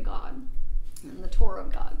the way of God and the Torah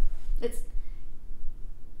of God.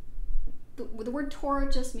 The word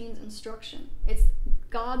Torah just means instruction. It's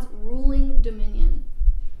God's ruling dominion.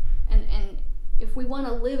 And if we want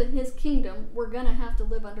to live in his kingdom, we're going to have to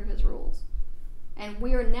live under his rules. And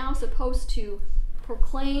we are now supposed to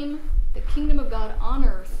proclaim the kingdom of God on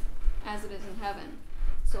earth as it is in heaven.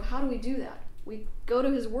 So how do we do that? We go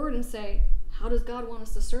to his word and say, how does God want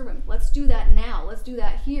us to serve him? Let's do that now. Let's do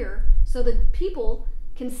that here, so that people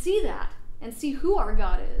can see that and see who our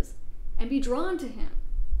God is and be drawn to him.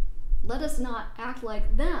 Let us not act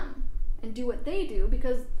like them and do what they do,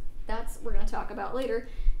 because we're going to talk about later,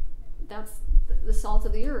 that's the salt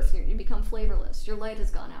of the earth, you become flavorless. Your light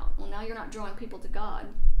has gone out. Well, now you're not drawing people to God.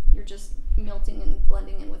 You're just melting and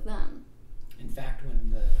blending in with them. In fact,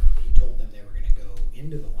 when he told them they were going to go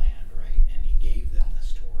into the land, right, and he gave them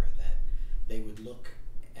this Torah, that they would look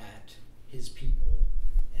at his people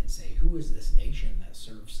and say, who is this nation that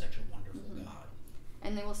serves such a wonderful God?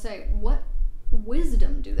 And they will say, what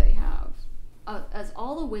wisdom do they have? As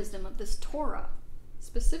all the wisdom of this Torah,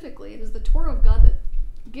 specifically, it is the Torah of God that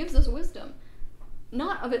gives us wisdom,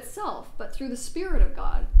 not of itself, but through the Spirit of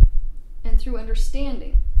God and through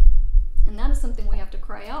understanding. And that is something we have to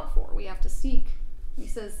cry out for. We have to seek. He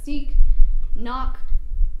says, seek, knock,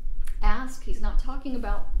 ask. He's not talking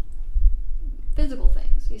about physical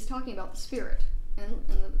things. He's talking about the Spirit. And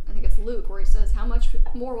I think it's Luke where he says, how much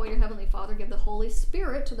more will your Heavenly Father give the Holy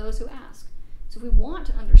Spirit to those who ask? So if we want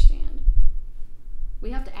to understand,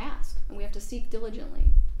 we have to ask, and we have to seek diligently.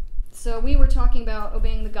 So we were talking about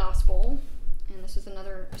obeying the gospel, and this is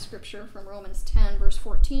another scripture from Romans 10, verse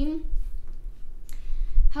 14.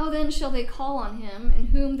 How then shall they call on him in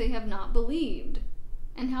whom they have not believed?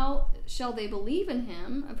 And how shall they believe in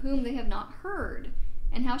him of whom they have not heard?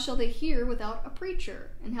 And how shall they hear without a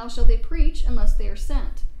preacher? And how shall they preach unless they are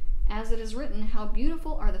sent? As it is written, how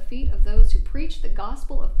beautiful are the feet of those who preach the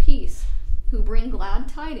gospel of peace, who bring glad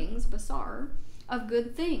tidings, basar, of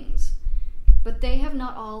good things. But they have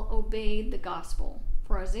not all obeyed the gospel.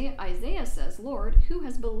 For Isaiah says, Lord, who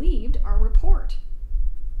has believed our report?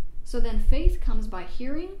 So then faith comes by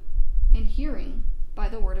hearing, and hearing by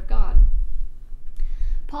the word of God.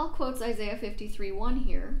 Paul quotes Isaiah 53:1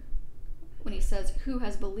 here when he says, who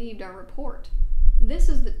has believed our report? This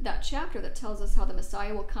is that chapter that tells us how the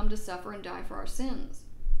Messiah will come to suffer and die for our sins.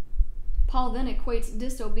 Paul then equates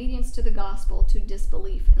disobedience to the gospel to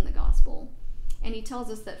disbelief in the gospel. And he tells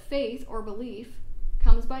us that faith or belief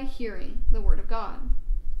comes by hearing the word of God.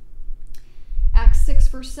 Acts 6,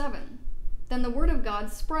 verse 7. Then the word of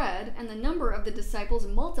God spread, and the number of the disciples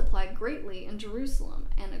multiplied greatly in Jerusalem,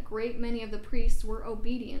 and a great many of the priests were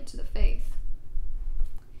obedient to the faith.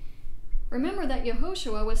 Remember that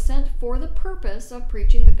Yehoshua was sent for the purpose of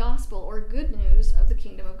preaching the gospel, or good news of the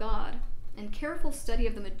kingdom of God. And careful study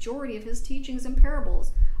of the majority of his teachings and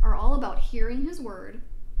parables are all about hearing his word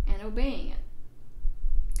and obeying it.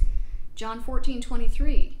 John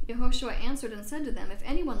 14:23, Yehoshua answered and said to them, if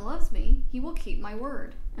anyone loves me, he will keep my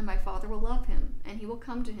word, and my Father will love him, and he will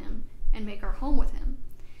come to him and make our home with him.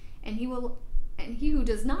 And he who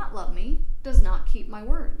does not love me does not keep my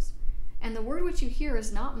words. And the word which you hear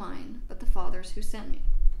is not mine, but the Father's who sent me.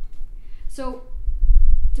 So,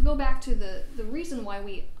 to go back to the reason why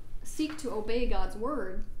we seek to obey God's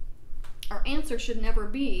word, our answer should never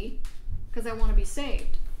be, because I want to be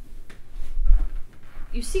saved.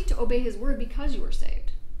 You seek to obey his word because you are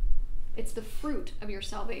saved. It's the fruit of your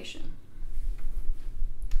salvation.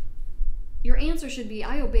 Your answer should be,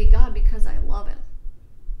 I obey God because I love him.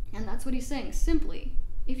 And that's what he's saying. Simply,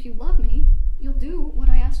 if you love me, you'll do what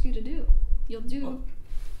I ask you to do. You'll do... Well,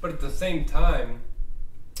 but at the same time,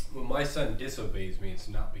 when my son disobeys me, it's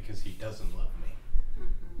not because he doesn't love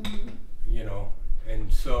me. Mm-hmm. You know,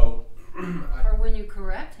 and so... Or when you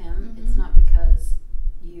correct him, it's not because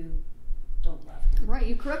you don't love him. Right,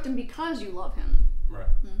 you correct him because you love him. Right.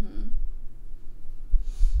 Mm-hmm.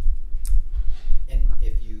 And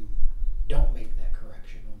if you don't make that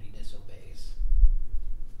correction when he disobeys,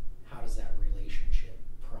 how does that relationship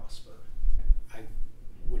prosper? I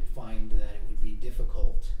would find that it would be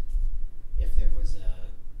difficult if there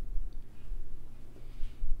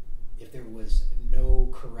was no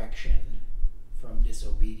correction from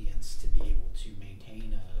disobedience to be able to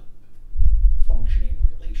maintain a functioning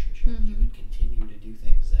relationship. Mm-hmm. You would continue to do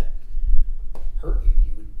things that hurt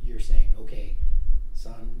you. You're saying, okay,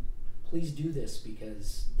 son, please do this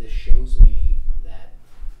because this shows me that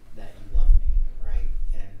you love me, right?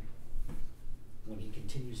 And when he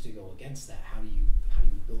continues to go against that, how do you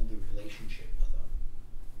build the relationship with him?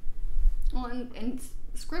 Well, and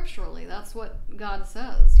scripturally, that's what God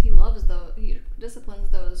says. He disciplines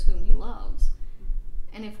those whom he loves.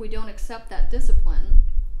 And if we don't accept that discipline,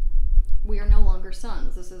 we are no longer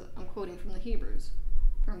sons. I'm quoting from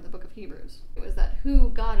the book of Hebrews. It was that who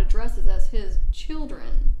God addresses as his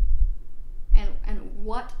children and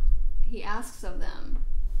what he asks of them.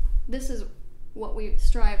 This is what we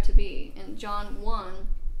strive to be. And John 1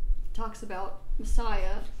 talks about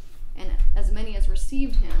Messiah, and as many as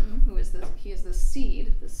received him, he is the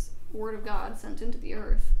seed, this word of God sent into the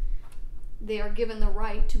earth, they are given the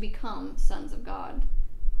right to become sons of God,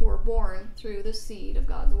 who are born through the seed of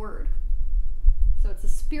God's word. So it's the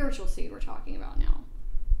spiritual seed we're talking about now.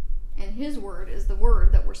 And his word is the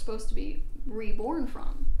word that we're supposed to be reborn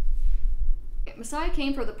from. Messiah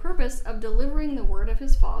came for the purpose of delivering the word of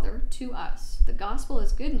his Father to us. The gospel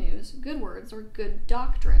is good news, good words, or good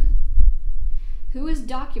doctrine. Who is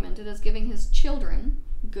documented as giving his children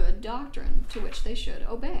good doctrine to which they should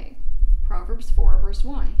obey. Proverbs 4, verse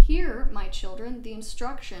 1. Hear, my children, the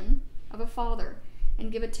instruction of a father,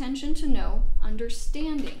 and give attention to know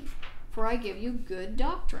understanding, for I give you good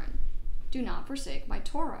doctrine. Do not forsake my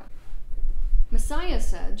Torah. Messiah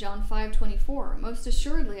said, John 5:24, most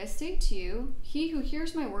assuredly I say to you, he who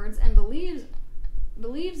hears my words and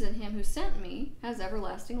believes in him who sent me has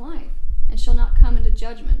everlasting life, and shall not come into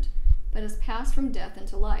judgment, but has passed from death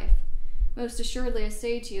into life. Most assuredly I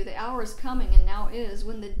say to you, the hour is coming, and now is,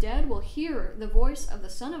 when the dead will hear the voice of the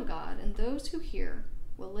Son of God, and those who hear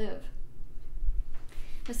will live.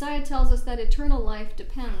 Messiah tells us that eternal life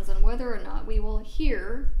depends on whether or not we will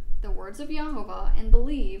hear the words of Yehovah and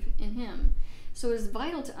believe in him. So it is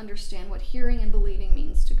vital to understand what hearing and believing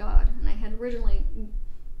means to God. And I had originally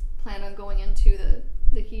planned on going into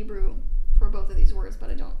the Hebrew for both of these words, but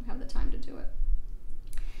I don't have the time to do it.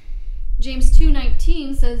 James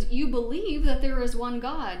 2:19 says, you believe that there is one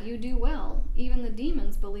God, you do well. Even the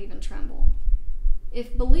demons believe and tremble.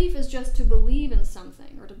 If belief is just to believe in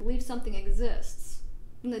something, or to believe something exists,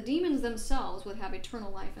 then the demons themselves would have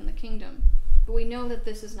eternal life in the kingdom. But we know that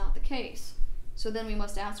this is not the case. So then we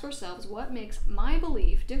must ask ourselves, what makes my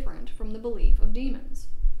belief different from the belief of demons?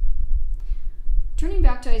 Turning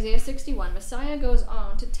back to Isaiah 61, Messiah goes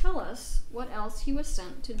on to tell us what else he was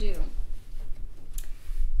sent to do.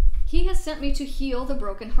 He has sent me to heal the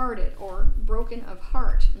brokenhearted, or broken of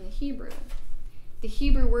heart in the Hebrew. The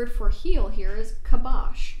Hebrew word for heal here is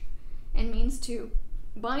kabash, and means to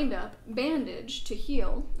bind up, bandage, to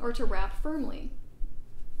heal, or to wrap firmly.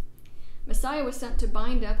 Messiah was sent to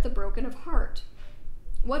bind up the broken of heart.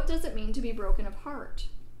 What does it mean to be broken of heart?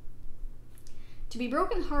 To be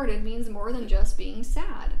brokenhearted means more than just being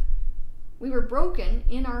sad. We were broken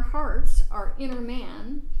in our hearts, our inner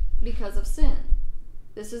man, because of sin.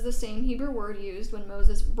 This is the same Hebrew word used when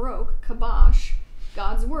Moses broke, kabash,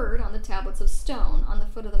 God's word on the tablets of stone on the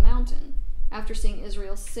foot of the mountain, after seeing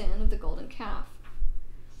Israel's sin of the golden calf.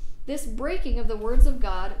 This breaking of the words of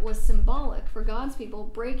God was symbolic for God's people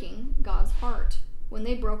breaking God's heart. When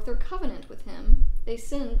they broke their covenant with him,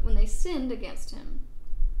 when they sinned against him.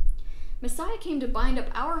 Messiah came to bind up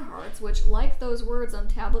our hearts, which, like those words on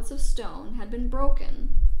tablets of stone, had been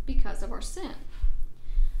broken because of our sin.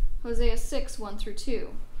 Hosea 6, 1-2.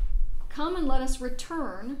 Come and let us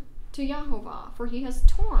return to Yehovah, for he has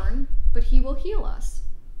torn, but he will heal us.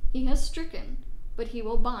 He has stricken, but he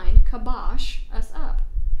will bind, kabash, us up.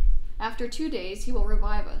 After 2 days he will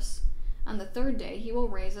revive us. On the third day he will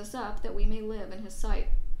raise us up, that we may live in his sight.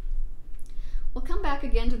 We'll come back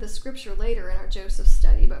again to the scripture later in our Joseph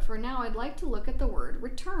study, but for now I'd like to look at the word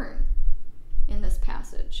return in this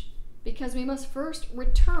passage, because we must first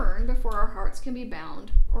return before our hearts can be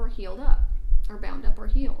bound or healed up, or bound up or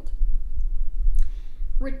healed.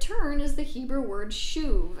 Return is the Hebrew word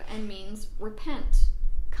shuv and means repent.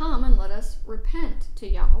 Come and let us repent to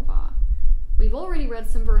Yehovah. We've already read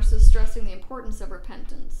some verses stressing the importance of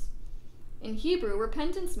repentance. In Hebrew,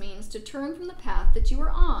 repentance means to turn from the path that you were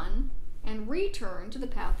on and return to the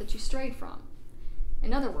path that you strayed from.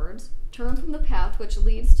 In other words, turn from the path which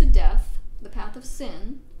leads to death, the path of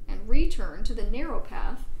sin, and return to the narrow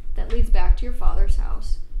path that leads back to your Father's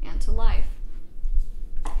house and to life.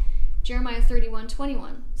 Jeremiah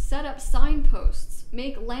 31:21. Set up signposts,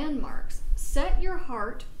 make landmarks, set your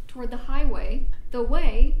heart toward the highway, the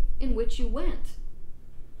way in which you went.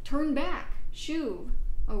 Turn back, shuv,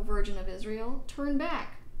 O Virgin of Israel, turn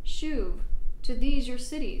back, shuv, to these your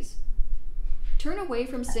cities. Turn away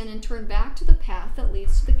from sin and turn back to the path that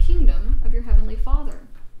leads to the kingdom of your heavenly Father.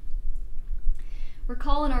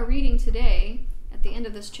 Recall in our reading today, at the end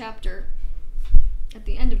of chapter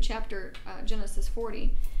Genesis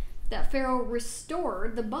 40, that Pharaoh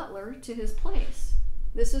restored the butler to his place.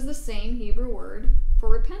 This is the same Hebrew word for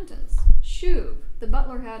repentance, shuv. The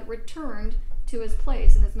butler had returned to his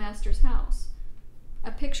place in his master's house.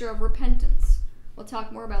 A picture of repentance. We'll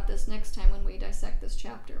talk more about this next time when we dissect this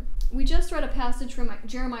chapter. We just read a passage from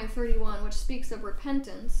Jeremiah 31 which speaks of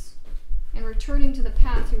repentance and returning to the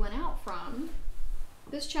path you went out from.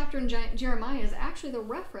 This chapter in Jeremiah is actually the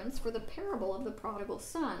reference for the parable of the prodigal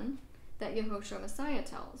son that Yehoshua Messiah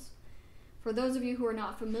tells. For those of you who are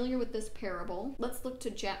not familiar with this parable, let's look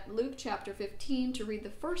to Luke chapter 15 to read the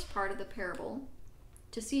first part of the parable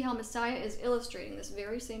to see how Messiah is illustrating this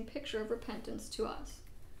very same picture of repentance to us.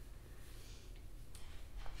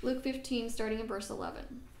 Luke 15, starting in verse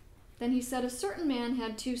 11. Then he said, a certain man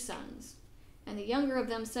had 2 sons. And the younger of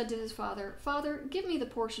them said to his father, Father, give me the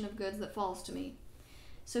portion of goods that falls to me.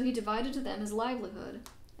 So he divided to them his livelihood.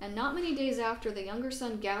 And not many days after, the younger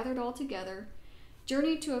son gathered all together,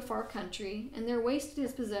 journeyed to a far country, and there wasted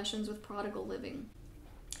his possessions with prodigal living.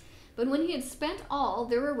 But when he had spent all,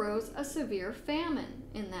 there arose a severe famine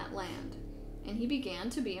in that land, and he began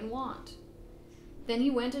to be in want. Then he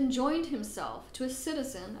went and joined himself to a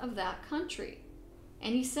citizen of that country,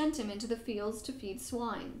 and he sent him into the fields to feed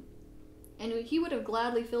swine. And he would have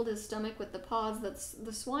gladly filled his stomach with the pods that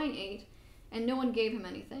the swine ate, and no one gave him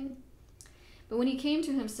anything. But when he came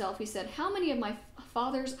to himself, he said, How many of my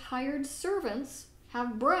father's hired servants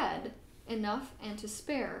have bread enough and to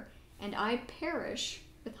spare, and I perish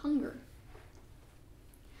with hunger?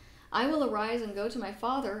 I will arise and go to my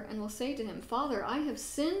father, and will say to him, Father, I have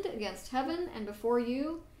sinned against heaven and before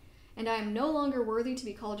you, and I am no longer worthy to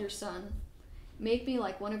be called your son. Make me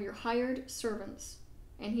like one of your hired servants.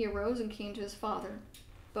 And he arose and came to his father.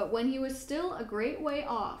 But when he was still a great way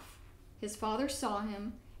off, his father saw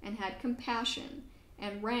him, and had compassion,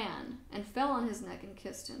 and ran, and fell on his neck and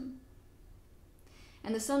kissed him.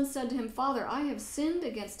 And the son said to him, Father, I have sinned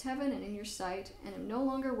against heaven and in your sight, and am no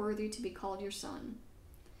longer worthy to be called your son.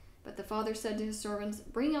 But the father said to his servants,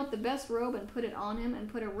 Bring out the best robe and put it on him,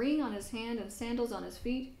 and put a ring on his hand and sandals on his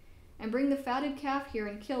feet, and bring the fatted calf here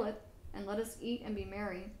and kill it, and let us eat and be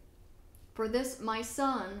merry. For this my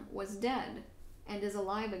son was dead, and is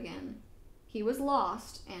alive again. He was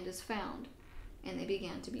lost, and is found. And they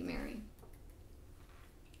began to be merry.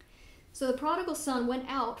 So the prodigal son went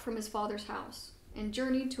out from his father's house, and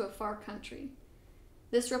journeyed to a far country.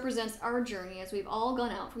 This represents our journey, as we've all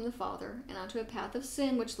gone out from the Father, and onto a path of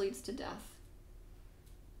sin which leads to death.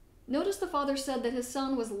 Notice the father said that his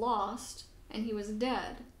son was lost, and he was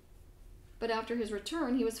dead. But after his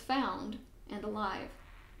return, he was found and alive.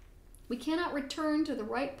 We cannot return to the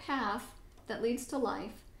right path that leads to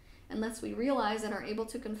life unless we realize and are able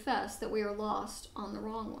to confess that we are lost on the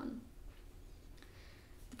wrong one.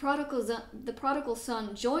 The prodigal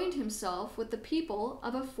son joined himself with the people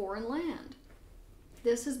of a foreign land.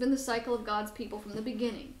 This has been the cycle of God's people from the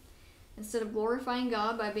beginning. Instead of glorifying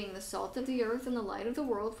God by being the salt of the earth and the light of the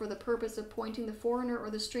world for the purpose of pointing the foreigner or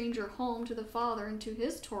the stranger home to the Father and to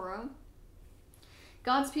his Torah,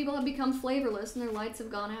 God's people have become flavorless and their lights have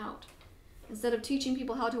gone out. Instead of teaching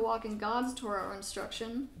people how to walk in God's Torah or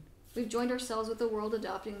instruction, we've joined ourselves with the world,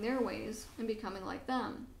 adopting their ways and becoming like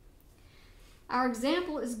them. Our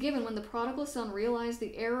example is given when the prodigal son realized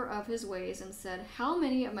the error of his ways and said, How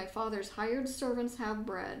many of my father's hired servants have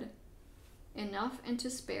bread enough and to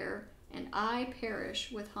spare, and I perish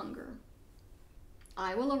with hunger?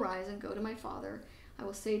 I will arise and go to my father. I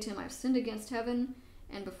will say to him, I have sinned against heaven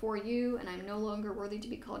and before you, and I am no longer worthy to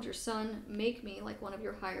be called your son. Make me like one of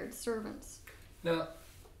your hired servants. Now,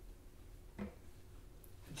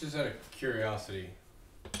 just out of curiosity,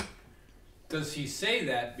 does he say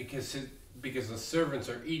that because the servants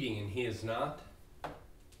are eating and he is not?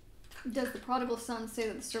 Does the prodigal son say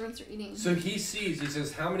that the servants are eating? So he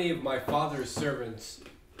says, how many of my father's servants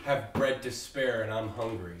have bread to spare and I'm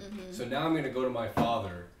hungry? Mm-hmm. So now I'm going to go to my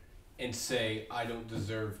father and say, I don't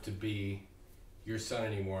deserve to be your son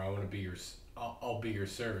anymore. I want to be I'll be your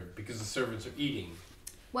servant because the servants are eating.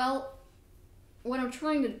 Well, what I'm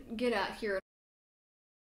trying to get at here,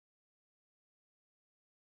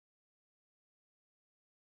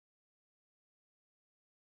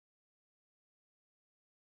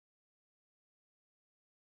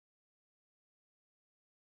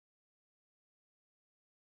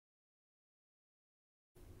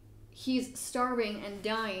 he's starving and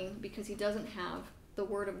dying because he doesn't have the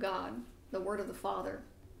Word of God, the Word of the Father,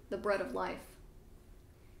 the bread of life.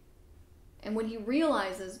 And when he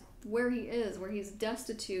realizes where he is, where he's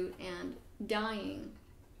destitute and dying,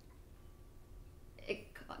 it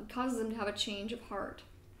causes him to have a change of heart.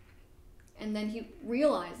 And then he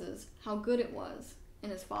realizes how good it was in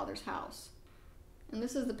his father's house. And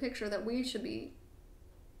this is the picture that we should be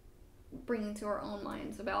bringing to our own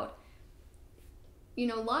minds about, a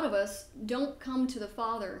lot of us don't come to the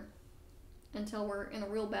Father until we're in a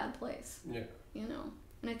real bad place. Yeah.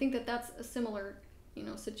 And I think that that's a similar,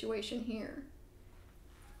 situation here.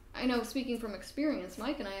 I know, speaking from experience,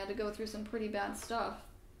 Mike and I had to go through some pretty bad stuff.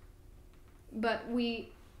 But we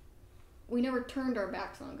never turned our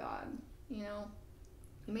backs on God,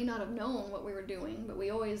 We may not have known what we were doing, but we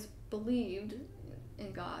always believed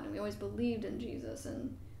in God, and we always believed in Jesus,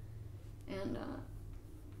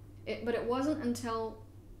 but it wasn't until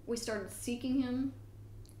we started seeking Him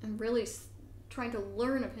and really trying to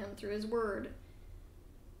learn of Him through His Word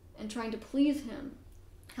and trying to please Him.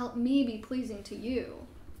 Help me be pleasing to you.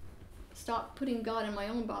 stop putting God in my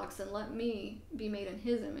own box and let me be made in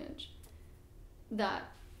his image, that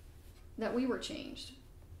we were changed,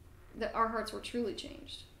 that our hearts were truly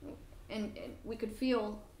changed. And we could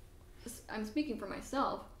feel, I'm speaking for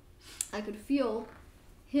myself, I could feel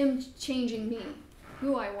him changing me,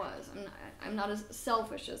 who I was. I'm not as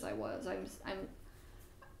selfish as I was.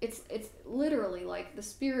 It's literally like the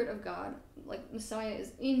Spirit of God, like Messiah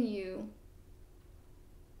is in you,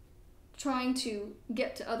 trying to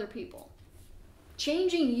get to other people,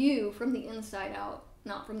 changing you from the inside out,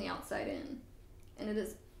 not from the outside in. And it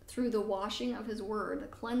is through the washing of his word, the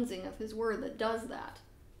cleansing of his word, that does that.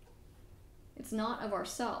 It's not of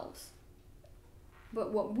ourselves.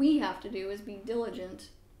 But what we have to do is be diligent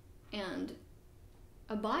and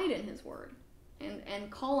abide in his word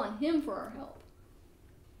and call on him for our help.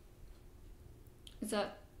 Does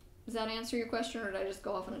that answer your question, or did I just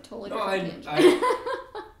go off on a totally different tangent?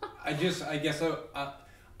 I guess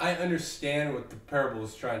I understand what the parable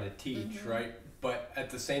is trying to teach, right? But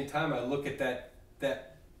at the same time, I look at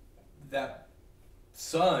that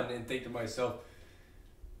son and think to myself,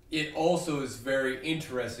 it also is very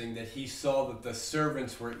interesting that he saw that the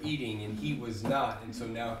servants were eating and he was not, and so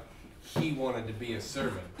now he wanted to be a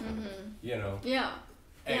servant. You know? Yeah.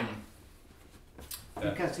 And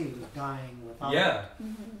Because he was dying without. yeah.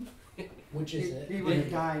 Which is it? He would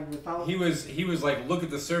have died without. He was like, look at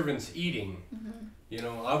the servants eating. You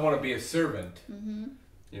know, I want to be a servant.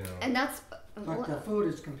 You know. And that's But the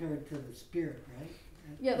food is compared to the spirit, right?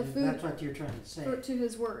 Yeah, the food. That's what you're trying to say. To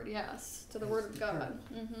his word, yes, to the word of God.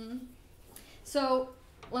 Correct. So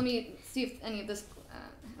let me see if any of this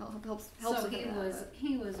helps. So with any of that.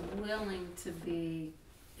 he was willing to be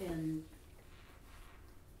in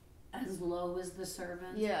as low as the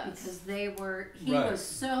servants. Yes. Because he Right. was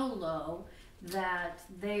so low that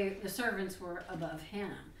the servants were above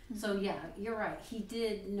him. So yeah, you're right. He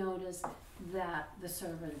did notice that the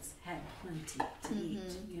servants had plenty to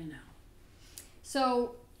eat, you know.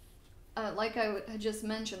 So, like I had just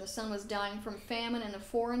mentioned, the son was dying from famine in a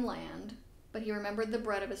foreign land, but he remembered the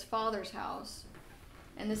bread of his father's house.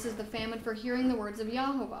 And this is the famine for hearing the words of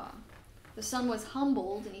Yehovah. The son was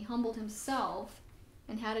humbled, and he humbled himself,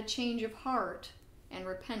 and had a change of heart, and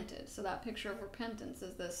repented. So that picture of repentance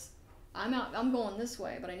is this, I'm going this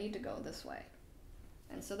way, but I need to go this way.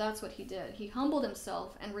 And so that's what he did. He humbled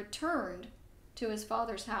himself and returned to his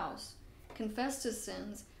father's house, confessed his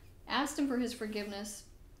sins, asked him for his forgiveness,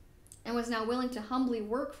 and was now willing to humbly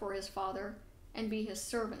work for his father and be his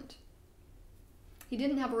servant. He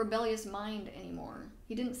didn't have a rebellious mind anymore.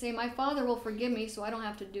 He didn't say, my father will forgive me so I don't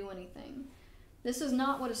have to do anything. This is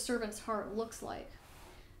not what a servant's heart looks like.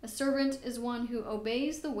 A servant is one who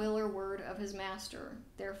obeys the will or word of his master.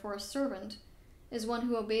 Therefore, a servant is one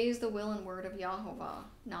who obeys the will and word of Yehovah,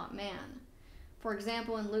 not man. For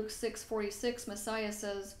example, in Luke 6:46, Messiah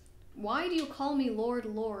says, why do you call me Lord,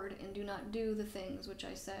 Lord, and do not do the things which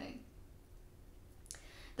I say?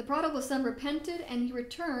 The prodigal son repented, and he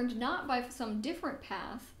returned not by some different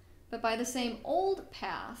path, but by the same old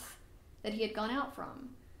path that he had gone out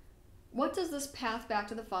from. What does this path back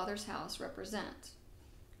to the Father's house represent?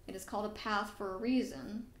 It is called a path for a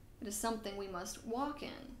reason. It is something we must walk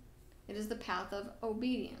in. It is the path of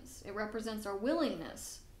obedience. It represents our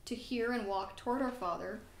willingness to hear and walk toward our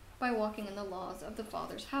Father by walking in the laws of the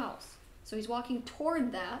Father's house. So he's walking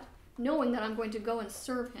toward that, knowing that I'm going to go and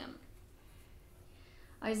serve him.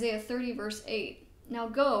 Isaiah 30, verse 8. Now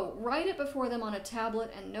go, write it before them on a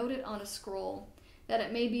tablet and note it on a scroll, that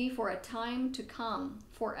it may be for a time to come,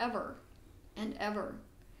 forever and ever,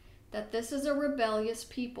 that this is a rebellious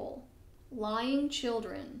people, lying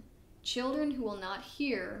children, children who will not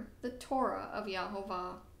hear the Torah of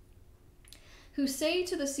Yehovah, who say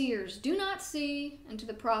to the seers, do not see, and to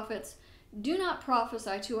the prophets, do not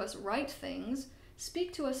prophesy to us right things,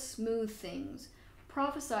 speak to us smooth things,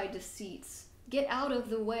 prophesy deceits, get out of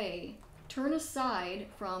the way, turn aside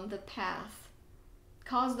from the path,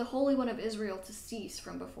 cause the Holy One of Israel to cease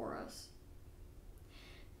from before us.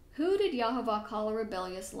 Who did Yehovah call a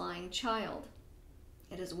rebellious, lying child?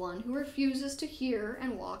 It is one who refuses to hear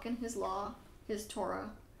and walk in his law, his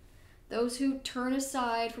Torah. Those who turn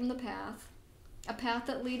aside from the path, a path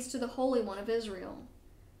that leads to the Holy One of Israel.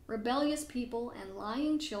 Rebellious people and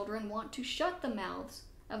lying children want to shut the mouths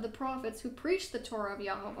of the prophets who preach the Torah of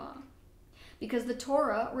Yehovah, because the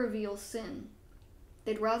Torah reveals sin.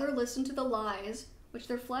 They'd rather listen to the lies which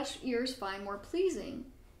their flesh ears find more pleasing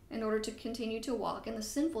in order to continue to walk in the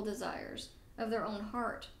sinful desires of their own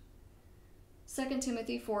heart. 2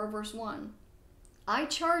 Timothy 4, verse 1. I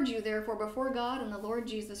charge you therefore before God and the Lord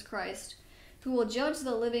Jesus Christ, who will judge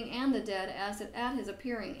the living and the dead at his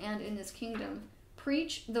appearing and in his kingdom,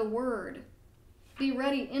 Preach the word. Be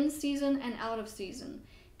ready in season and out of season.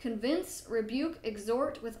 Convince, rebuke,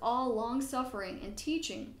 exhort with all long-suffering and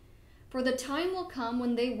teaching. For the time will come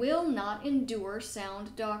when they will not endure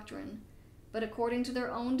sound doctrine, but according to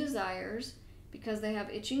their own desires, because they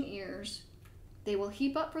have itching ears, they will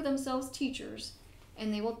heap up for themselves teachers,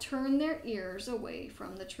 and they will turn their ears away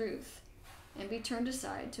from the truth, and be turned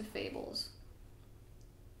aside to fables.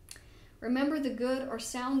 Remember the good or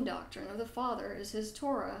sound doctrine of the Father is his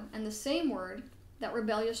Torah, and the same word that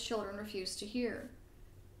rebellious children refuse to hear.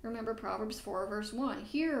 Remember Proverbs 4, verse 1.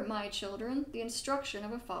 Hear, my children, the instruction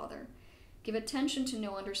of a father. Give attention to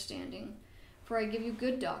know understanding, for I give you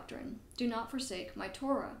good doctrine. Do not forsake my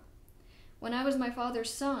Torah. When I was my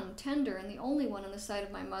father's son, tender and the only one in the sight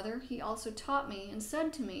of my mother, he also taught me and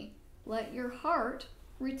said to me, let your heart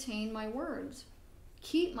retain my words.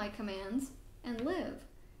 Keep my commands and live.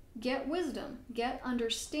 Get wisdom, get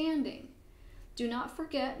understanding. Do not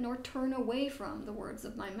forget nor turn away from the words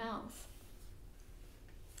of my mouth.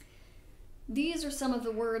 These are some of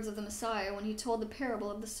the words of the Messiah when he told the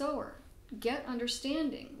parable of the sower. Get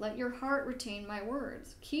understanding. Let your heart retain my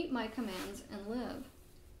words. Keep my commands and live.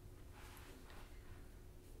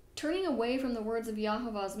 Turning away from the words of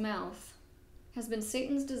Yahovah's mouth has been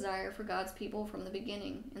Satan's desire for God's people from the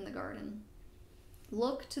beginning in the garden.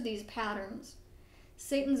 Look to these patterns.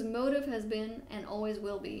 Satan's motive has been and always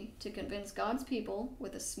will be to convince God's people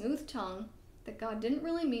with a smooth tongue that God didn't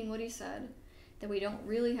really mean what he said, that we don't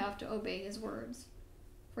really have to obey his words.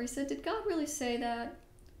 For he said, did God really say that?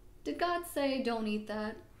 Did God say, don't eat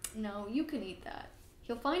that? No, you can eat that.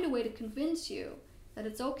 He'll find a way to convince you that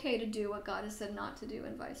it's okay to do what God has said not to do,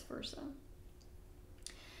 and vice versa.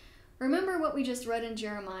 Remember what we just read in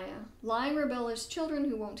Jeremiah. Lying, rebellious children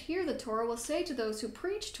who won't hear the Torah will say to those who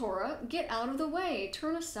preach Torah, get out of the way,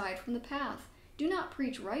 turn aside from the path. Do not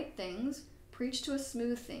preach right things, preach to us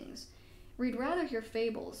smooth things. We'd rather hear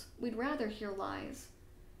fables, we'd rather hear lies.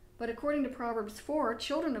 But according to Proverbs 4,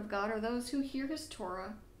 children of God are those who hear his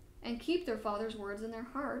Torah and keep their father's words in their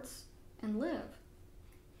hearts and live.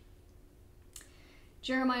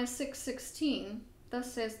 Jeremiah 6:16,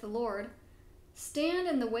 thus says the Lord, stand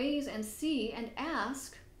in the ways and see and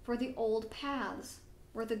ask for the old paths,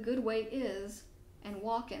 where the good way is, and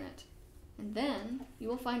walk in it. And then you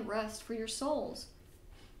will find rest for your souls.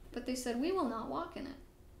 But they said, we will not walk in it.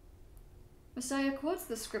 Messiah quotes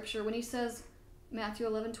the scripture when he says, Matthew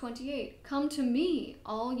 11:28, come to me,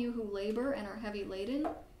 all you who labor and are heavy laden,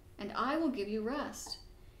 and I will give you rest.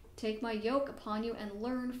 Take my yoke upon you and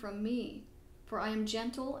learn from me, for I am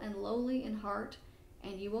gentle and lowly in heart,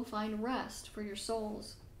 and you will find rest for your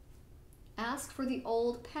souls. Ask for the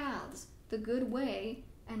old paths, the good way,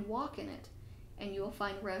 and walk in it, and you will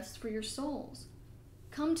find rest for your souls.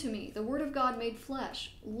 Come to me, the word of God made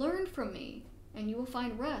flesh. Learn from me, and you will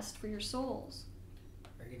find rest for your souls.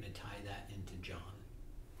 We're going to tie that into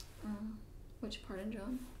John. Which part in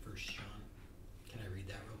John? 1 John. Can I read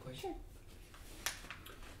that real quick? Sure.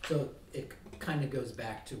 So it kind of goes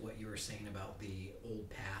back to what you were saying about the old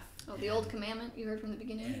path. Oh, the old commandment you heard from the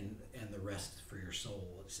beginning? And the rest for your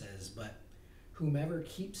soul. It says, but whomever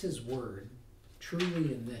keeps his word,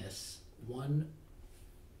 truly in this one,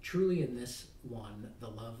 the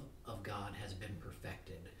love of God has been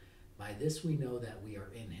perfected. By this we know that we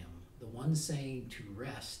are in him. The one saying to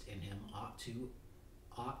rest in him ought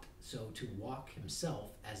so to walk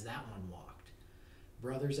himself as that one walked.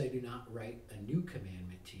 Brothers, I do not write a new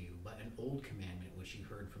commandment to you, but an old commandment which you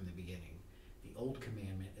heard from the beginning. The old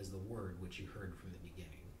commandment is the word which you heard from the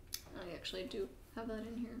beginning. I actually do have that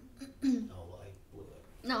in here. Oh, I blew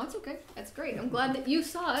it. No, it's okay. That's great. I'm glad that you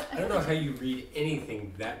saw it. I don't know how you read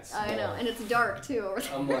anything that small. I know, and it's dark too over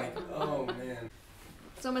there. I'm like, oh man.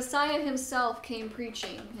 So Messiah himself came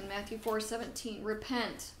preaching in Matthew 4:17,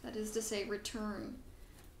 repent, that is to say, return,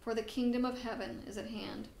 for the kingdom of heaven is at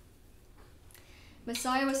hand.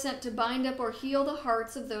 Messiah was sent to bind up or heal the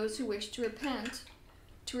hearts of those who wish to repent,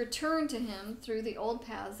 to return to him through the old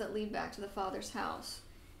paths that lead back to the Father's house.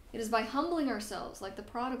 It is by humbling ourselves like the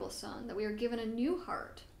prodigal son that we are given a new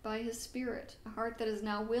heart by his Spirit, a heart that is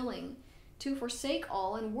now willing to forsake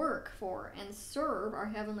all and work for and serve our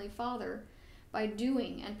Heavenly Father by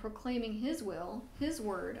doing and proclaiming his will, his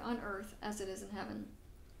word on earth as it is in heaven.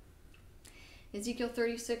 Ezekiel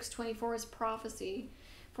 36:24 is prophecy.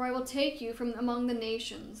 For I will take you from among the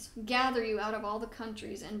nations, gather you out of all the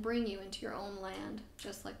countries, and bring you into your own land,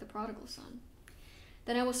 just like the prodigal son.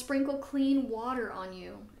 Then I will sprinkle clean water on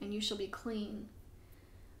you, and you shall be clean.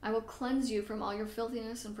 I will cleanse you from all your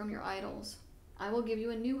filthiness and from your idols. I will give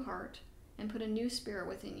you a new heart, and put a new spirit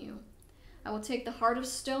within you. I will take the heart of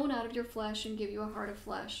stone out of your flesh, and give you a heart of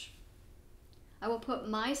flesh. I will put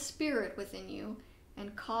my spirit within you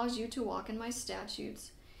and cause you to walk in my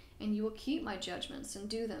statutes, and you will keep my judgments and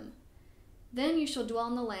do them. Then you shall dwell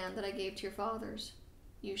in the land that I gave to your fathers.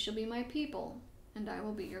 You shall be my people, and I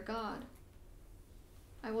will be your God.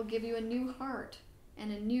 I will give you a new heart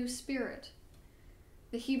and a new spirit.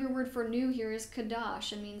 The Hebrew word for new here is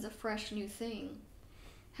kadash and means a fresh new thing.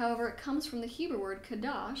 However, it comes from the Hebrew word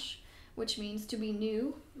kadash, which means to be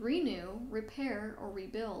new, renew, repair, or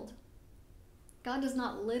rebuild. God does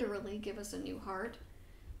not literally give us a new heart,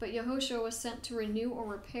 but Yehoshua was sent to renew or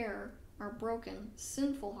repair our broken,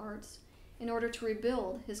 sinful hearts in order to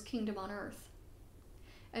rebuild his kingdom on earth.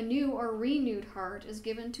 A new or renewed heart is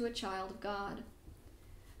given to a child of God.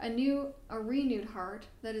 A renewed heart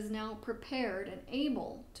that is now prepared and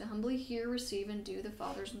able to humbly hear, receive, and do the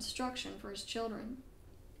Father's instruction for his children.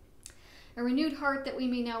 A renewed heart that we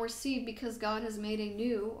may now receive because God has made a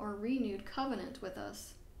new or renewed covenant with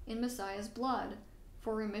us in Messiah's blood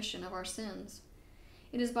for remission of our sins.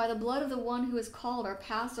 It is by the blood of the one who is called our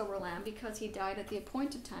Passover lamb because he died at the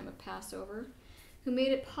appointed time of Passover, who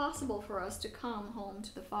made it possible for us to come home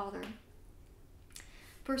to the Father.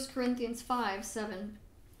 1 Corinthians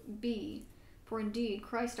 5:7b, for indeed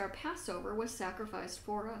Christ our Passover was sacrificed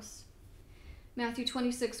for us. Matthew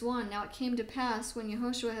 26:1, now it came to pass when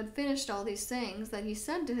Yehoshua had finished all these things that he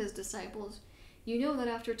said to his disciples, you know that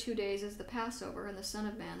after 2 days is the Passover, and the Son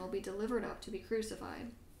of Man will be delivered up to be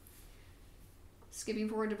crucified. Skipping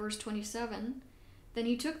forward to verse 27, then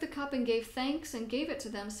he took the cup and gave thanks and gave it to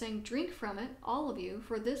them, saying, drink from it, all of you,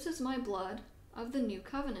 for this is my blood of the new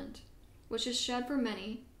covenant, which is shed for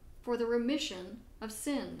many for the remission of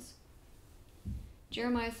sins.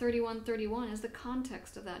 Jeremiah 31:31 is the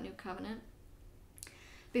context of that new covenant.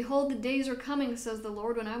 Behold, the days are coming, says the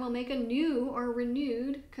Lord, when I will make a new or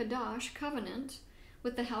renewed Kadash covenant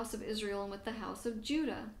with the house of Israel and with the house of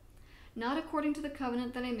Judah, not according to the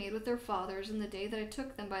covenant that I made with their fathers in the day that I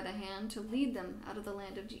took them by the hand to lead them out of the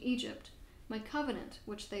land of Egypt, my covenant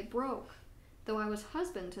which they broke, though I was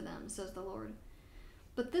husband to them, says the Lord.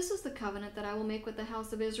 But this is the covenant that I will make with the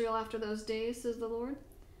house of Israel after those days, says the Lord.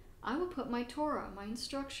 I will put my Torah, my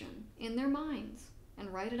instruction, in their minds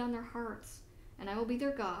and write it on their hearts, and I will be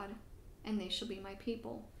their God, and they shall be my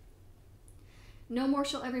people. No more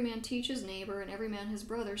shall every man teach his neighbor and every man his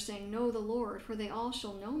brother, saying, know the Lord, for they all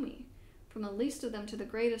shall know me, from the least of them to the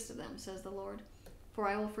greatest of them, says the Lord. For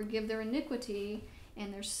I will forgive their iniquity,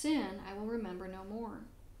 and their sin I will remember no more.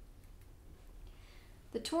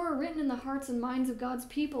 The Torah written in the hearts and minds of God's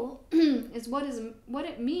people is what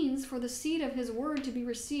it means for the seed of his word to be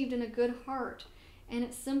received in a good heart, and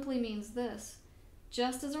it simply means this: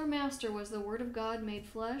 just as our Master was the Word of God made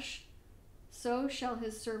flesh, so shall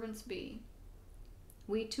his servants be.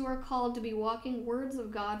 We too are called to be walking words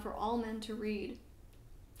of God for all men to read.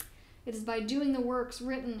 It is by doing the works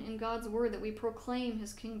written in God's word that we proclaim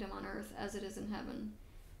his kingdom on earth as it is in heaven,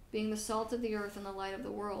 being the salt of the earth and the light of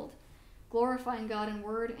the world, glorifying God in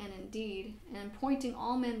word and in deed, and pointing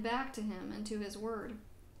all men back to him and to his word.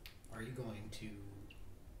 Are you going to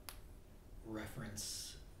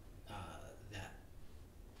reference that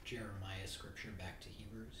Jeremiah scripture back to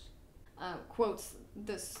Hebrews? Quotes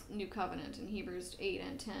this new covenant in Hebrews 8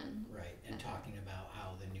 and 10. Right, and talking about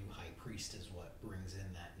how the new high priest is what brings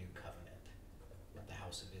in that new covenant with the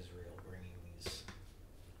house of Israel, bringing these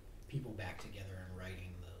people back together and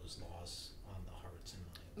writing those laws on the hearts and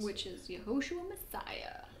minds. Which is Yehoshua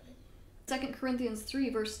Messiah. 2 Corinthians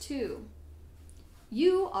 3 verse 2.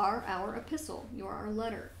 You are our epistle, you are our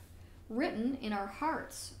letter, written in our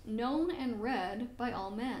hearts, known and read by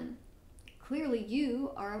all men. Clearly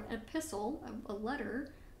you are an epistle, a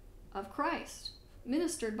letter of Christ,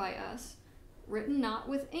 ministered by us, written not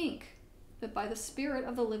with ink, but by the Spirit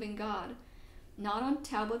of the living God, not on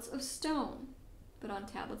tablets of stone, but on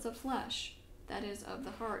tablets of flesh, that is, of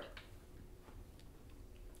the heart.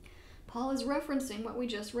 Paul is referencing what we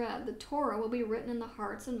just read. The Torah will be written in the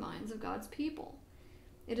hearts and minds of God's people.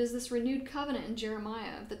 It is this renewed covenant in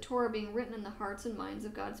Jeremiah of the Torah being written in the hearts and minds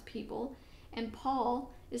of God's people, and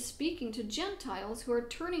Paul is speaking to Gentiles who are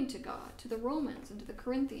turning to God, to the Romans and to the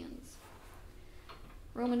Corinthians.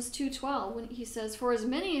 Romans 2:12, when he says, for as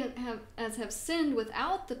many as have sinned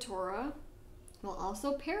without the Torah will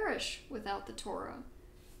also perish without the Torah,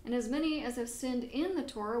 and as many as have sinned in the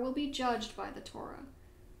Torah will be judged by the Torah.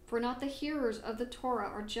 For not the hearers of the Torah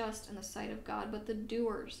are just in the sight of God, but the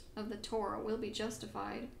doers of the Torah will be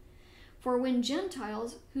justified. For when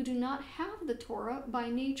Gentiles who do not have the Torah by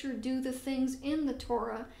nature do the things in the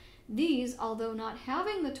Torah, these, although not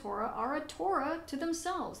having the Torah, are a Torah to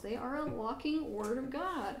themselves. They are a walking word of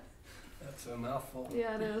God. That's a mouthful.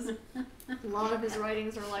 Yeah, it is. A lot of his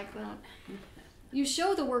writings are like that. You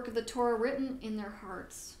show the work of the Torah written in their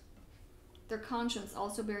hearts, their conscience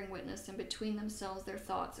also bearing witness, and between themselves their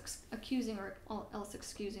thoughts accusing or else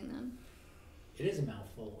excusing them. It is a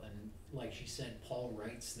mouthful, and like she said, Paul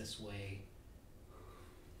writes this way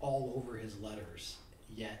all over his letters,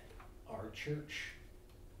 yet our church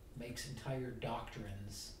makes entire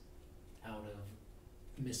doctrines out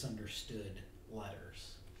of misunderstood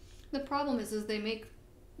letters. The problem is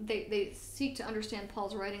they seek to understand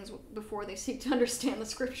Paul's writings before they seek to understand the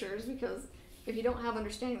scriptures, because if you don't have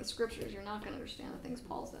understanding of the scriptures, you're not going to understand the things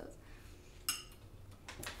Paul says.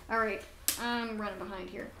 All right, I'm running behind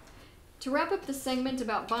here. To wrap up the segment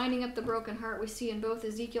about binding up the broken heart, we see in both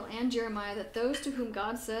Ezekiel and Jeremiah that those to whom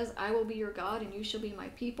God says, I will be your God and you shall be my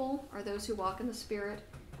people, are those who walk in the Spirit,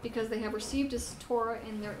 because they have received his Torah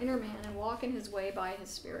in their inner man and walk in his way by his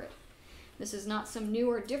Spirit. This is not some new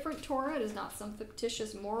or different Torah. It is not some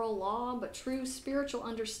fictitious moral law, but true spiritual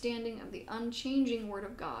understanding of the unchanging Word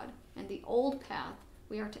of God and the old path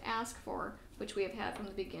we are to ask for, which we have had from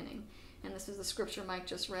the beginning. And this is the scripture Mike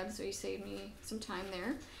just read, so he saved me some time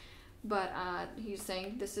there. But he's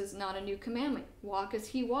saying this is not a new commandment. Walk as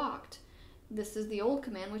he walked. This is the old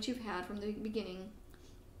command which you've had from the beginning.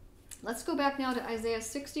 Let's go back now to Isaiah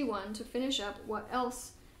 61 to finish up what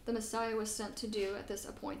else the Messiah was sent to do at this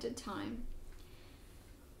appointed time.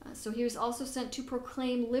 So he was also sent to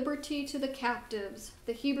proclaim liberty to the captives.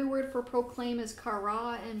 The Hebrew word for proclaim is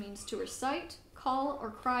kara and means to recite, call or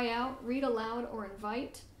cry out, read aloud or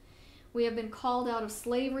invite. We have been called out of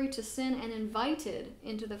slavery to sin and invited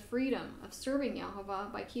into the freedom of serving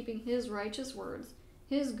Yehovah by keeping his righteous words,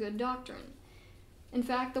 his good doctrine. In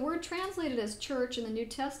fact, the word translated as church in the New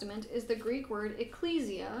Testament is the Greek word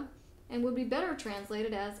ecclesia, and would be better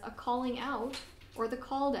translated as a calling out or the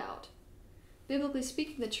called out. Biblically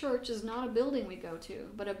speaking, the church is not a building we go to,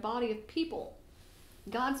 but a body of people,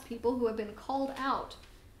 God's people who have been called out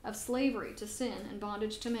of slavery to sin and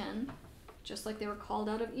bondage to men, just like they were called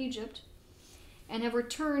out of Egypt, and have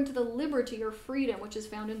returned to the liberty or freedom which is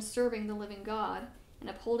found in serving the living God and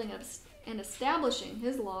upholding and establishing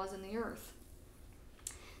his laws in the earth.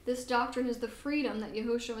 This doctrine is the freedom that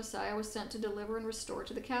Yehoshua Messiah was sent to deliver and restore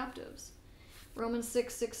to the captives. Romans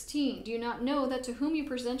 6:16, do you not know that to whom you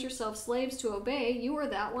present yourselves slaves to obey, you are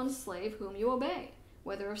that one slave whom you obey,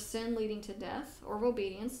 whether of sin leading to death or of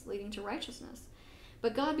obedience leading to righteousness?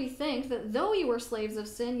 But God be thanked that though you were slaves of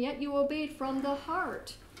sin, yet you obeyed from the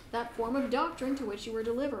heart that form of doctrine to which you were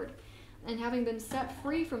delivered. And having been set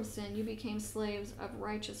free from sin, you became slaves of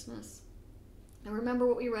righteousness. And remember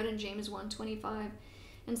what we read in James 1:25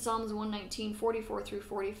 and Psalms 119:44 through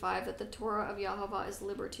 45, that the Torah of Yehovah is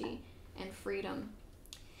liberty and freedom.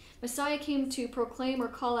 Messiah came to proclaim or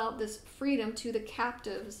call out this freedom to the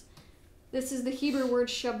captives. This is the Hebrew word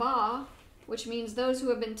shabah, which means those who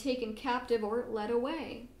have been taken captive or led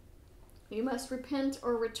away. You must repent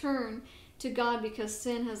or return to God because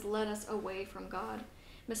sin has led us away from God.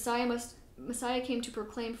 Messiah came to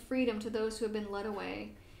proclaim freedom to those who have been led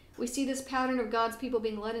away. We see this pattern of God's people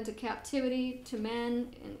being led into captivity to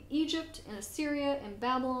men in Egypt, in Assyria, in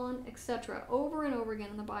Babylon, etc. over and over again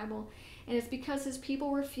in the Bible, and it's because his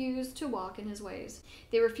people refused to walk in his ways.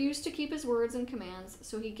 They refused to keep his words and commands,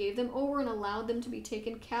 so he gave them over and allowed them to be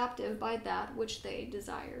taken captive by that which they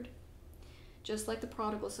desired. Just like the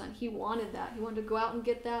prodigal son, he wanted that. He wanted to go out and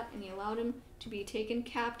get that, and he allowed him to be taken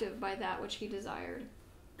captive by that which he desired.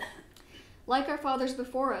 Like our fathers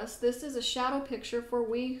before us, this is a shadow picture for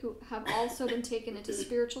we who have also been taken into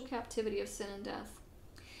spiritual captivity of sin and death.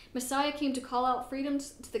 Messiah came to call out freedom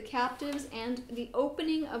to the captives and the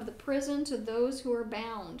opening of the prison to those who are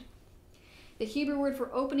bound. The Hebrew word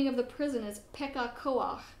for opening of the prison is pekah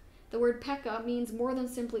koach. The word pekah means more than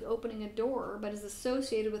simply opening a door, but is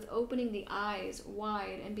associated with opening the eyes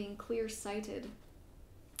wide and being clear-sighted.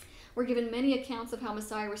 We're given many accounts of how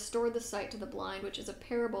Messiah restored the sight to the blind, which is a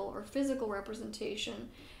parable or physical representation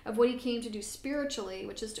of what he came to do spiritually,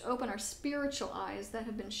 which is to open our spiritual eyes that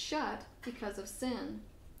have been shut because of sin.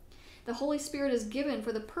 The Holy Spirit is given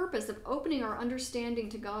for the purpose of opening our understanding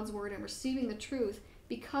to God's word and receiving the truth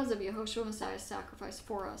because of Yehoshua Messiah's sacrifice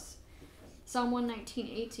for us. Psalm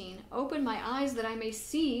 119:18, open my eyes that I may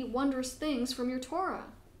see wondrous things from your Torah.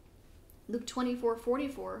 Luke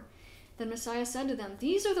 24:44, then Messiah said to them,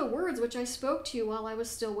 these are the words which I spoke to you while I was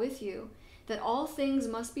still with you, that all things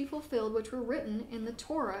must be fulfilled which were written in the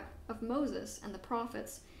Torah of Moses and the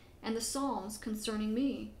prophets and the Psalms concerning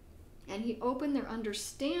me. And he opened their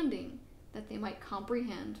understanding that they might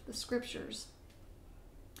comprehend the scriptures.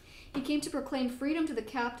 He came to proclaim freedom to the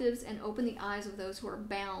captives and open the eyes of those who are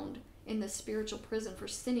bound in the spiritual prison for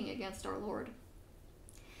sinning against our Lord.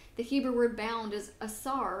 The Hebrew word bound is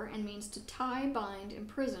asar and means to tie, bind,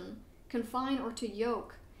 imprison, confine, or to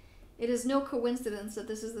yoke. It is no coincidence that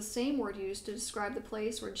this is the same word used to describe the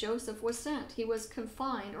place where Joseph was sent. He was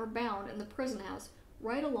confined or bound in the prison house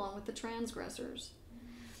right along with the transgressors.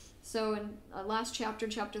 So in last chapter,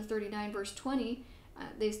 chapter 39, verse 20,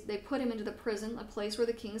 they put him into the prison, a place where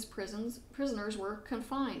the king's prisoners were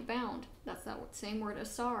confined, bound. That's that same word,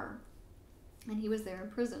 asar. And he was there in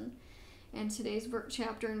prison. And today's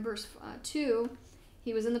chapter in verse 2,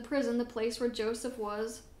 he was in the prison, the place where Joseph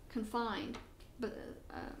was confined, but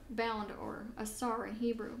bound, or asar in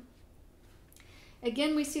Hebrew.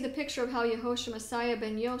 Again, we see the picture of how Yehoshua Messiah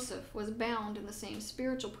ben Yosef was bound in the same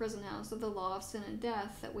spiritual prison house of the law of sin and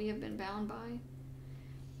death that we have been bound by.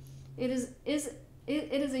 It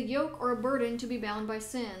is a yoke or a burden to be bound by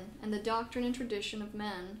sin and the doctrine and tradition of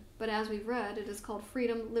men, but as we've read, it is called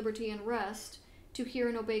freedom, liberty, and rest to hear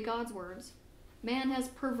and obey God's words. Man has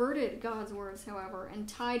perverted God's words, however, and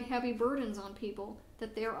tied heavy burdens on people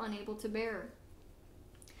that they are unable to bear.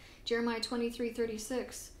 Jeremiah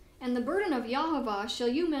 23:36, and the burden of Yahovah shall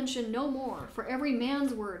you mention no more, for every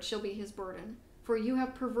man's word shall be his burden. For you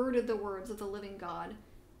have perverted the words of the living God,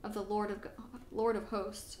 of the Lord of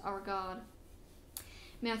hosts, our God.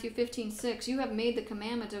 Matthew 15:6, you have made the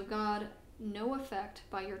commandment of God no effect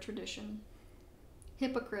by your tradition.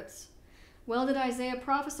 Hypocrites, well did Isaiah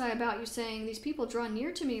prophesy about you, saying, these people draw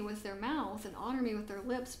near to me with their mouth and honor me with their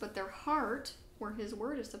lips, but their heart, where his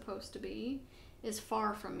word is supposed to be, is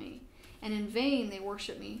far from me, and in vain they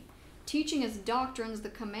worship me, teaching as doctrines the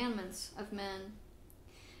commandments of men.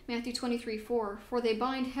 Matthew 23:4, for they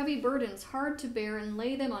bind heavy burdens hard to bear and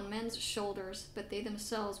lay them on men's shoulders, but they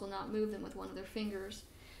themselves will not move them with one of their fingers.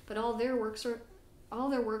 But all their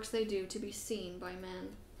works they do to be seen by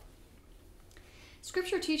men.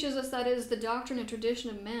 Scripture teaches us that it is the doctrine and tradition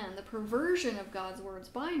of men, the perversion of God's words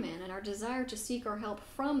by men, and our desire to seek our help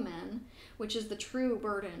from men, which is the true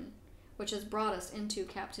burden, which has brought us into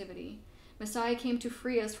captivity. Messiah came to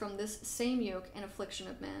free us from this same yoke and affliction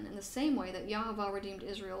of men, in the same way that Yahovah redeemed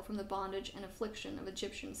Israel from the bondage and affliction of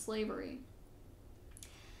Egyptian slavery.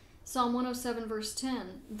 Psalm 107, verse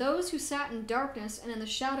 10, those who sat in darkness and in the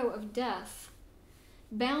shadow of death,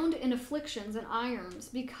 bound in afflictions and irons,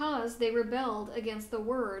 because they rebelled against the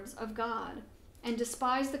words of God, and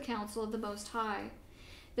despised the counsel of the Most High.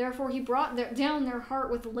 Therefore he brought down their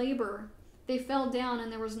heart with labor. They fell down,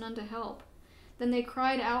 and there was none to help. Then they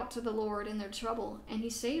cried out to the Lord in their trouble, and he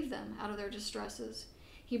saved them out of their distresses.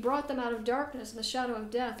 He brought them out of darkness and the shadow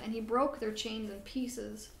of death, and he broke their chains in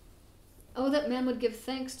pieces. Oh, that men would give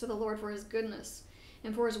thanks to the Lord for his goodness,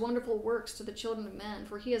 and for his wonderful works to the children of men.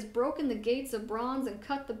 For he has broken the gates of bronze and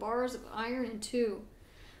cut the bars of iron in two.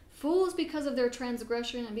 Fools, because of their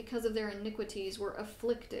transgression and because of their iniquities, were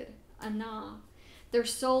afflicted. Anah. Their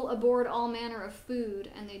soul abhorred all manner of food,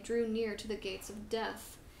 and they drew near to the gates of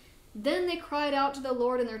death. Then they cried out to the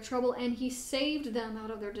Lord in their trouble, and he saved them out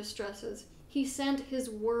of their distresses. He sent his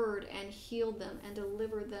word and healed them and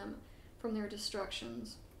delivered them from their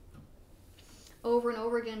destructions. Over and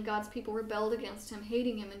over again, God's people rebelled against him,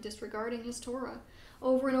 hating him and disregarding his Torah.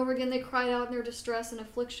 Over and over again, they cried out in their distress and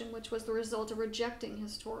affliction, which was the result of rejecting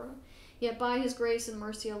his Torah. Yet by his grace and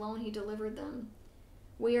mercy alone, he delivered them.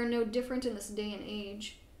 We are no different in this day and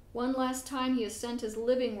age. One last time, he has sent his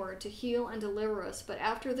living word to heal and deliver us, but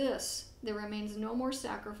after this, there remains no more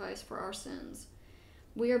sacrifice for our sins.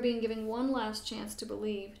 We are being given one last chance to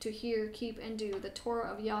believe, to hear, keep, and do the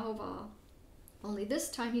Torah of Yahovah. Only this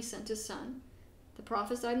time he sent his Son, the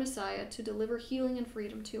prophesied Messiah, to deliver healing and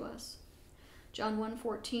freedom to us. John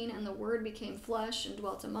 1:14, and the Word became flesh and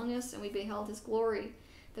dwelt among us, and we beheld his glory.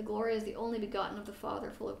 The glory is the only begotten of the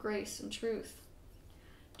Father, full of grace and truth.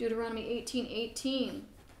 Deuteronomy 18:18,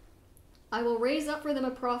 I will raise up for them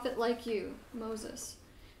a prophet like you, Moses,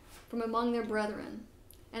 from among their brethren,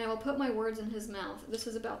 and I will put my words in his mouth. This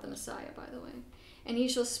is about the Messiah, by the way. And he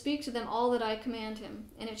shall speak to them all that I command him.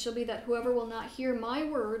 And it shall be that whoever will not hear my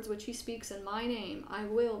words, which he speaks in my name, I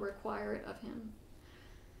will require it of him.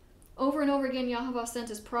 Over and over again, Yahovah sent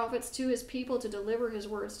his prophets to his people to deliver his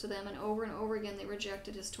words to them, and over again they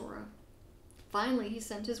rejected his Torah. Finally, he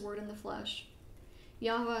sent his word in the flesh.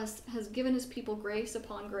 Yahovah has given his people grace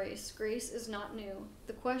upon grace. Grace is not new.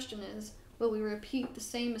 The question is, will we repeat the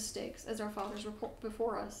same mistakes as our fathers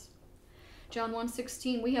before us? John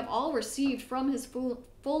 1:16, we have all received from his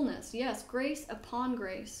fullness, yes, grace upon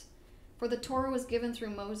grace. For the Torah was given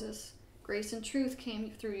through Moses. Grace and truth came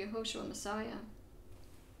through Yehoshua Messiah.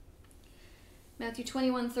 Matthew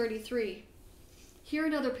 21:33, hear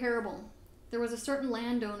another parable. There was a certain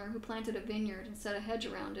landowner who planted a vineyard and set a hedge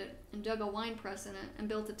around it, and dug a winepress in it, and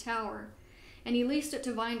built a tower, And he leased it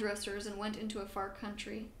to vine dressers and went into a far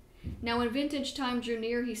country. Now when vintage time drew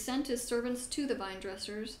near, he sent his servants to the vine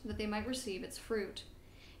dressers, that they might receive its fruit.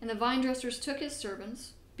 And the vine dressers took his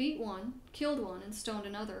servants, beat one, killed one, and stoned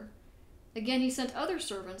another. Again he sent other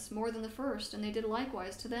servants, more than the first, and they did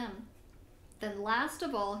likewise to them. Then last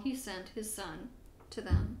of all he sent his son to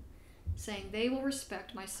them, saying, They will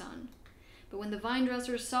respect my son. But when the vine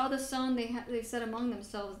dressers saw the son, they said among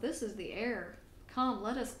themselves, This is the heir. Come,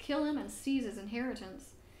 let us kill him and seize his inheritance.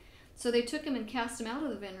 So they took him and cast him out of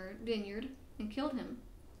the vineyard and killed him.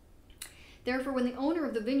 Therefore, when the owner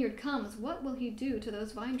of the vineyard comes, what will he do to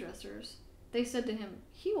those vine dressers? They said to him,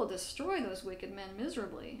 He will destroy those wicked men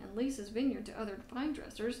miserably and lease his vineyard to other vine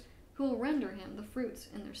dressers, who will render him the fruits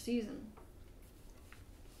in their season.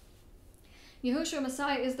 Yehoshua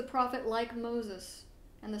Messiah is the prophet like Moses,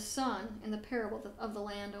 and the son in the parable of the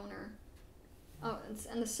landowner.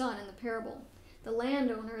 And the son in the parable. The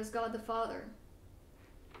landowner is God the Father,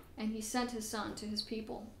 and he sent his son to his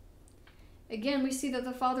people. Again, we see that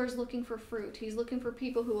the Father is looking for fruit. He's looking for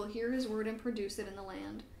people who will hear his word and produce it in the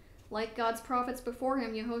land. Like God's prophets before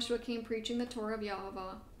him, Yehoshua came preaching the Torah of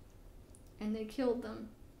Yehovah, and they killed them.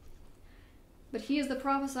 But he is the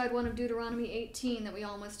prophesied one of Deuteronomy 18 that we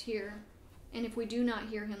all must hear. And if we do not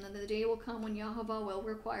hear him, then the day will come when Yehovah will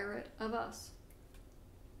require it of us.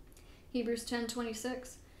 Hebrews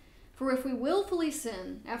 10:26. For if we willfully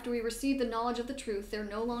sin, after we receive the knowledge of the truth, there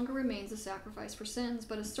no longer remains a sacrifice for sins,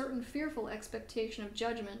 but a certain fearful expectation of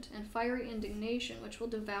judgment and fiery indignation which will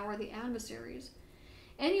devour the adversaries.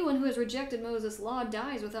 Anyone who has rejected Moses' law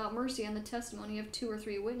dies without mercy on the testimony of 2 or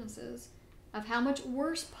 3 witnesses. Of how much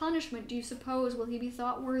worse punishment do you suppose will he be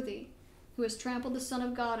thought worthy, who has trampled the Son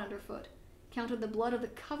of God underfoot, counted the blood of the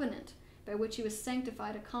covenant by which he was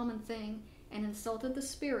sanctified a common thing, and insulted the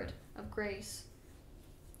Spirit of grace?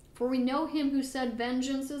 For we know him who said,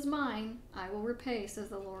 Vengeance is mine, I will repay, says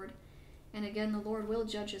the Lord. And again the Lord will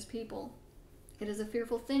judge his people. It is a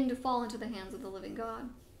fearful thing to fall into the hands of the living God.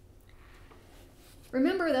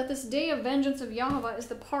 Remember that this day of vengeance of Yehovah is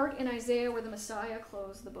the part in Isaiah where the Messiah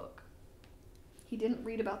closed the book. He didn't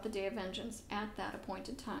read about the day of vengeance at that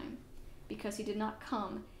appointed time, because he did not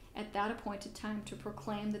come at that appointed time to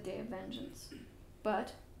proclaim the day of vengeance,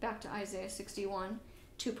 but, back to Isaiah 61,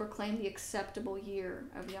 to proclaim the acceptable year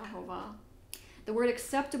of Yehovah. The word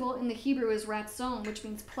acceptable in the Hebrew is ratzon, which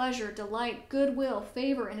means pleasure, delight, goodwill,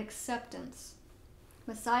 favor, and acceptance.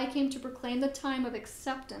 Messiah came to proclaim the time of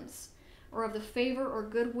acceptance, or of the favor or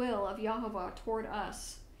goodwill of Yehovah toward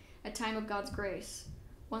us, a time of God's grace,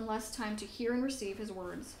 one last time to hear and receive his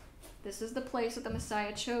words. This is the place that the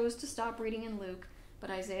Messiah chose to stop reading in Luke,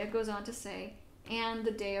 but Isaiah goes on to say, and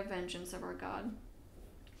the day of vengeance of our God.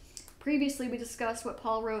 Previously, we discussed what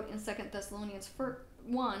Paul wrote in 2 Thessalonians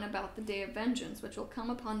 1 about the day of vengeance, which will come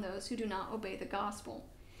upon those who do not obey the gospel.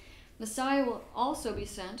 Messiah will also be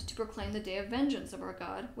sent to proclaim the day of vengeance of our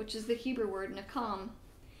God, which is the Hebrew word nakam.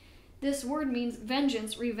 This word means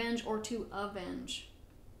vengeance, revenge, or to avenge.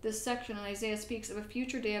 This section in Isaiah speaks of a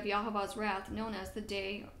future day of Yehovah's wrath known as the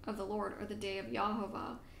day of the Lord, or the day of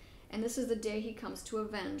Yehovah. And this is the day he comes to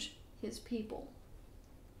avenge his people.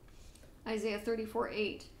 Isaiah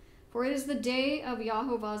 34:8. For it is the day of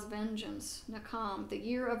Yehovah's vengeance, nakam, the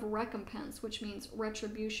year of recompense, which means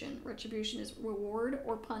retribution. Retribution is reward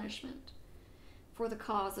or punishment for the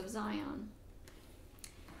cause of Zion.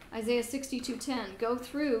 Isaiah 62:10. Go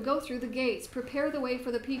through the gates, prepare the way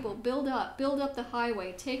for the people, build up the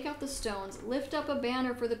highway, take out the stones, lift up a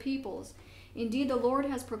banner for the peoples. Indeed, the Lord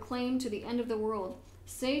has proclaimed to the end of the world.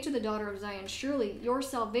 Say to the daughter of Zion, surely your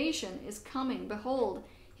salvation is coming. Behold,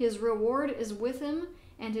 his reward is with him,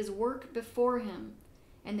 and his work before him.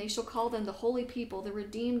 And they shall call them the holy people, the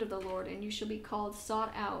redeemed of the Lord, and you shall be called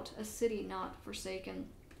sought out, a city not forsaken.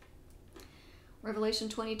 Revelation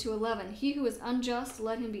 22:11. He who is unjust,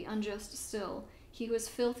 let him be unjust still. He who is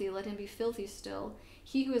filthy, let him be filthy still.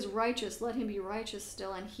 He who is righteous, let him be righteous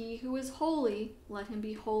still. And he who is holy, let him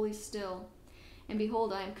be holy still. And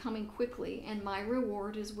behold, I am coming quickly, and my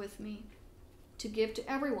reward is with me, to give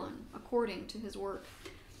to everyone according to his work.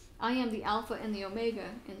 I am the Alpha and the Omega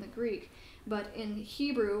in the Greek, but in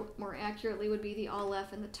Hebrew, more accurately, would be the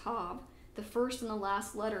Aleph and the Tav, the first and the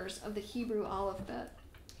last letters of the Hebrew alphabet.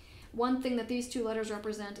 One thing that these two letters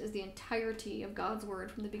represent is the entirety of God's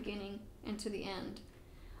word from the beginning and to the end.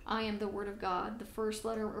 I am the Word of God, the first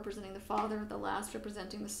letter representing the Father, the last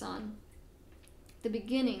representing the Son. The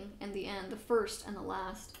beginning and the end, the first and the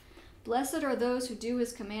last. Blessed are those who do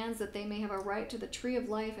his commands, that they may have a right to the tree of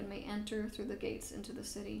life and may enter through the gates into the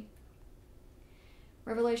city.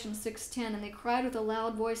 Revelation 6:10, and they cried with a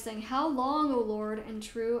loud voice, saying, How long, O Lord, and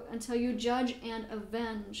true, until you judge and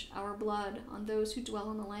avenge our blood on those who dwell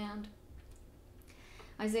on the land?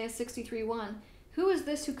 Isaiah 63:1, Who is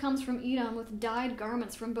this who comes from Edom with dyed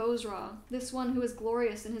garments from Bozrah, this one who is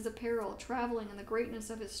glorious in his apparel, traveling in the greatness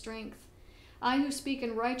of his strength? I who speak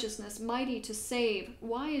in righteousness, mighty to save,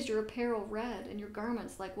 why is your apparel red, and your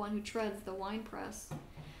garments like one who treads the winepress?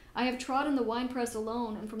 I have trodden the winepress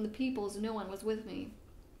alone, and from the peoples no one was with me.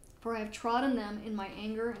 For I have trodden them in my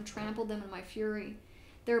anger, and trampled them in my fury.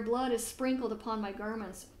 Their blood is sprinkled upon my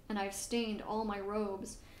garments, and I have stained all my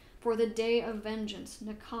robes. For the day of vengeance,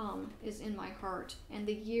 Nakam, is in my heart, and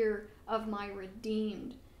the year of my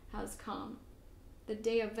redeemed has come. The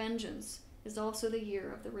day of vengeance is also the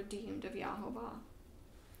year of the redeemed of Yehovah.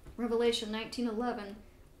 Revelation 19:11,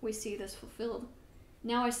 we see this fulfilled.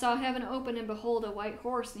 Now I saw heaven open, and behold, a white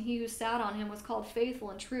horse, and he who sat on him was called Faithful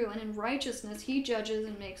and True, and in righteousness he judges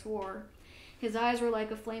and makes war. His eyes were like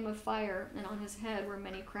a flame of fire, and on his head were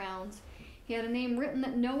many crowns. He had a name written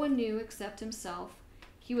that no one knew except himself.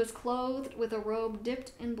 He was clothed with a robe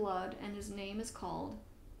dipped in blood, and his name is called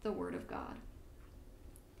the Word of God.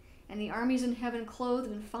 And the armies in heaven,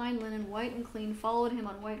 clothed in fine linen, white and clean, followed him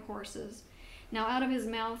on white horses. Now out of his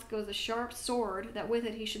mouth goes a sharp sword, that with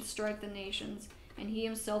it he should strike the nations, and he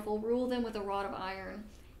himself will rule them with a rod of iron.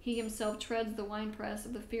 He himself treads the winepress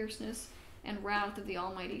of the fierceness and wrath of the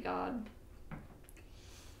Almighty God.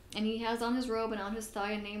 And he has on his robe and on his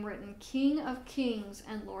thigh a name written, King of Kings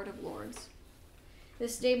and Lord of Lords.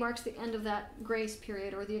 This day marks the end of that grace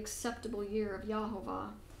period, or the acceptable year of Yehovah.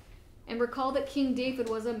 And recall that King David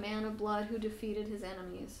was a man of blood who defeated his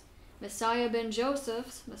enemies. Messiah ben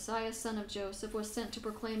Joseph, Messiah son of Joseph, was sent to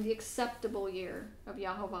proclaim the acceptable year of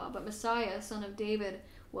Yehovah, but Messiah son of David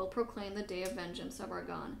will proclaim the day of vengeance of our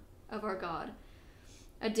God,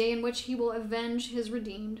 a day in which he will avenge his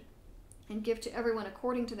redeemed and give to everyone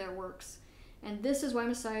according to their works. And this is why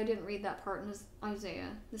Messiah didn't read that part in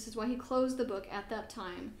Isaiah. This is why he closed the book at that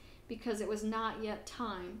time, because it was not yet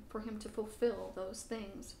time for him to fulfill those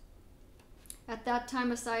things. At that time,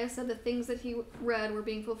 Messiah said the things that he read were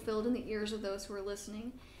being fulfilled in the ears of those who were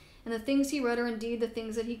listening. And the things he read are indeed the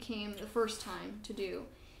things that he came the first time to do.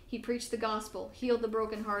 He preached the gospel, healed the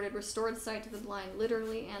brokenhearted, restored sight to the blind,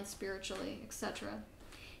 literally and spiritually, etc.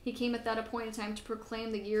 He came at that appointed time to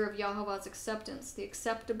proclaim the year of Yehovah's acceptance, the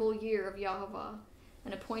acceptable year of Yehovah,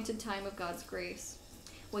 an appointed time of God's grace.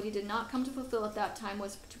 What he did not come to fulfill at that time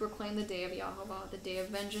was to proclaim the day of Yehovah, the day of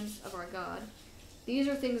vengeance of our God. These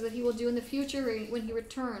are things that he will do in the future when he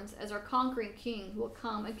returns as our conquering king who will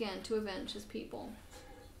come again to avenge his people.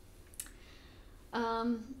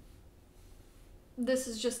 This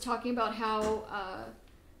is just talking about how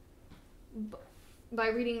by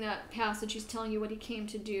reading that passage, he's telling you what he came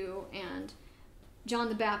to do, and John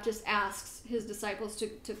the Baptist asks his disciples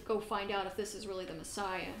to go find out if this is really the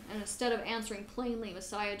Messiah. And instead of answering plainly,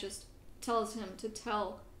 Messiah just tells him to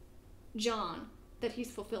tell John that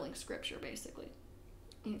he's fulfilling Scripture, basically.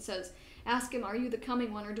 And he says, ask him, are you the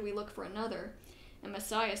coming one, or do we look for another? And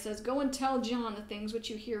Messiah says, go and tell John the things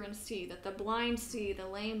which you hear and see, that the blind see, the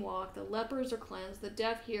lame walk, the lepers are cleansed, the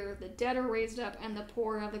deaf hear, the dead are raised up, and the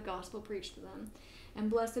poor have the gospel preached to them.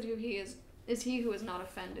 And blessed who he is he who is not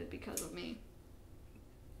offended because of me.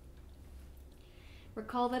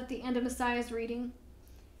 Recall that at the end of Messiah's reading,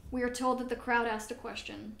 we are told that the crowd asked a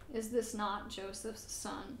question, is this not Joseph's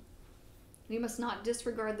son? We must not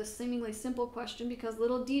disregard this seemingly simple question, because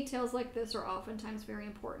little details like this are oftentimes very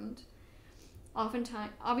important.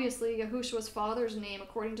 Obviously, Yehoshua's father's name,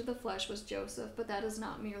 according to the flesh, was Joseph, but that is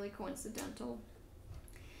not merely coincidental.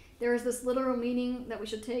 There is this literal meaning that we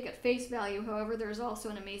should take at face value. However, there is also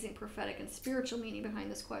an amazing prophetic and spiritual meaning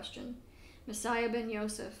behind this question. Messiah ben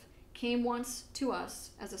Yosef came once to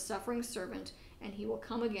us as a suffering servant, and he will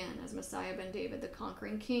come again as Messiah ben David, the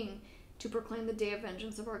conquering king, to proclaim the day of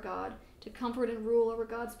vengeance of our God, to comfort and rule over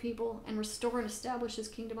God's people, and restore and establish his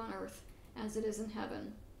kingdom on earth as it is in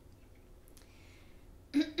heaven.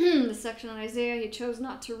 The section on Isaiah he chose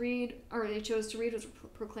to read was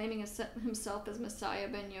proclaiming himself as Messiah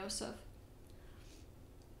ben Yosef,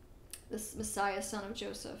 this Messiah son of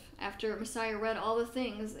Joseph. After Messiah read all the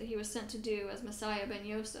things that he was sent to do as Messiah ben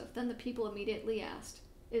Yosef, then the people immediately asked,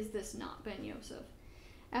 is this not ben Yosef?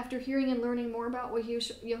 After hearing and learning more about what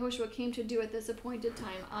Yehoshua came to do at this appointed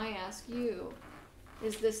time, I ask you,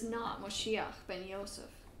 is this not Moshiach ben Yosef?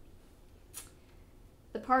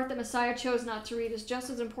 The part that Messiah chose not to read is just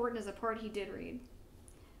as important as the part he did read.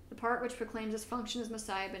 The part which proclaims his function as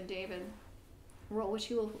Messiah ben David, a role which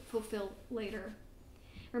he will fulfill later.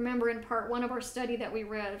 Remember in part 1 of our study that we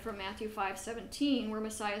read from Matthew 5:17, where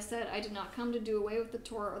Messiah said, "I did not come to do away with the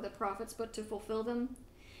Torah or the prophets, but to fulfill them."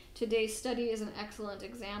 Today's study is an excellent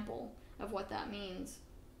example of what that means.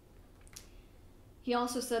 He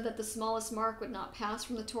also said that the smallest mark would not pass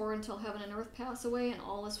from the Torah until heaven and earth pass away and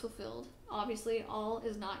all is fulfilled. Obviously, all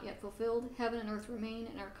is not yet fulfilled. Heaven and earth remain,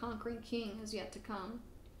 and our conquering king is yet to come.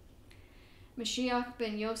 Mashiach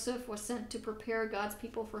ben Yosef was sent to prepare God's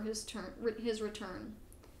people for his return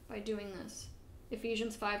by doing this.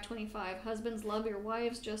 Ephesians 5:25, husbands, love your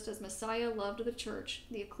wives just as Messiah loved the church,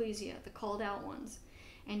 the ecclesia, the called out ones,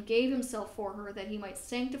 and gave himself for her that he might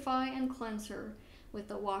sanctify and cleanse her with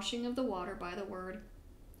the washing of the water by the word,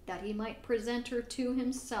 that he might present her to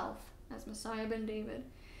himself, as Messiah ben David,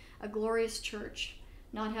 a glorious church,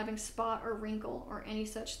 not having spot or wrinkle or any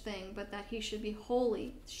such thing, but that she should be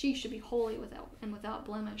holy without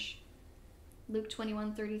blemish. Luke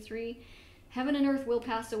 21:33, heaven and earth will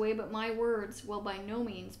pass away, but my words will by no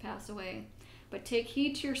means pass away. But take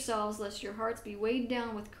heed to yourselves, lest your hearts be weighed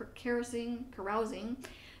down with carousing,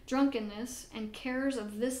 drunkenness, and cares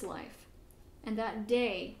of this life, and that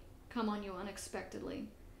day come on you unexpectedly.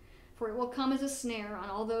 For it will come as a snare on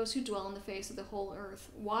all those who dwell on the face of the whole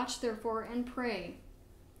earth. Watch therefore and pray,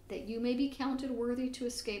 that you may be counted worthy to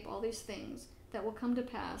escape all these things that will come to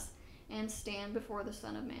pass and stand before the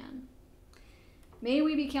Son of Man. May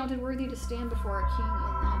we be counted worthy to stand before our King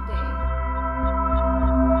in that day.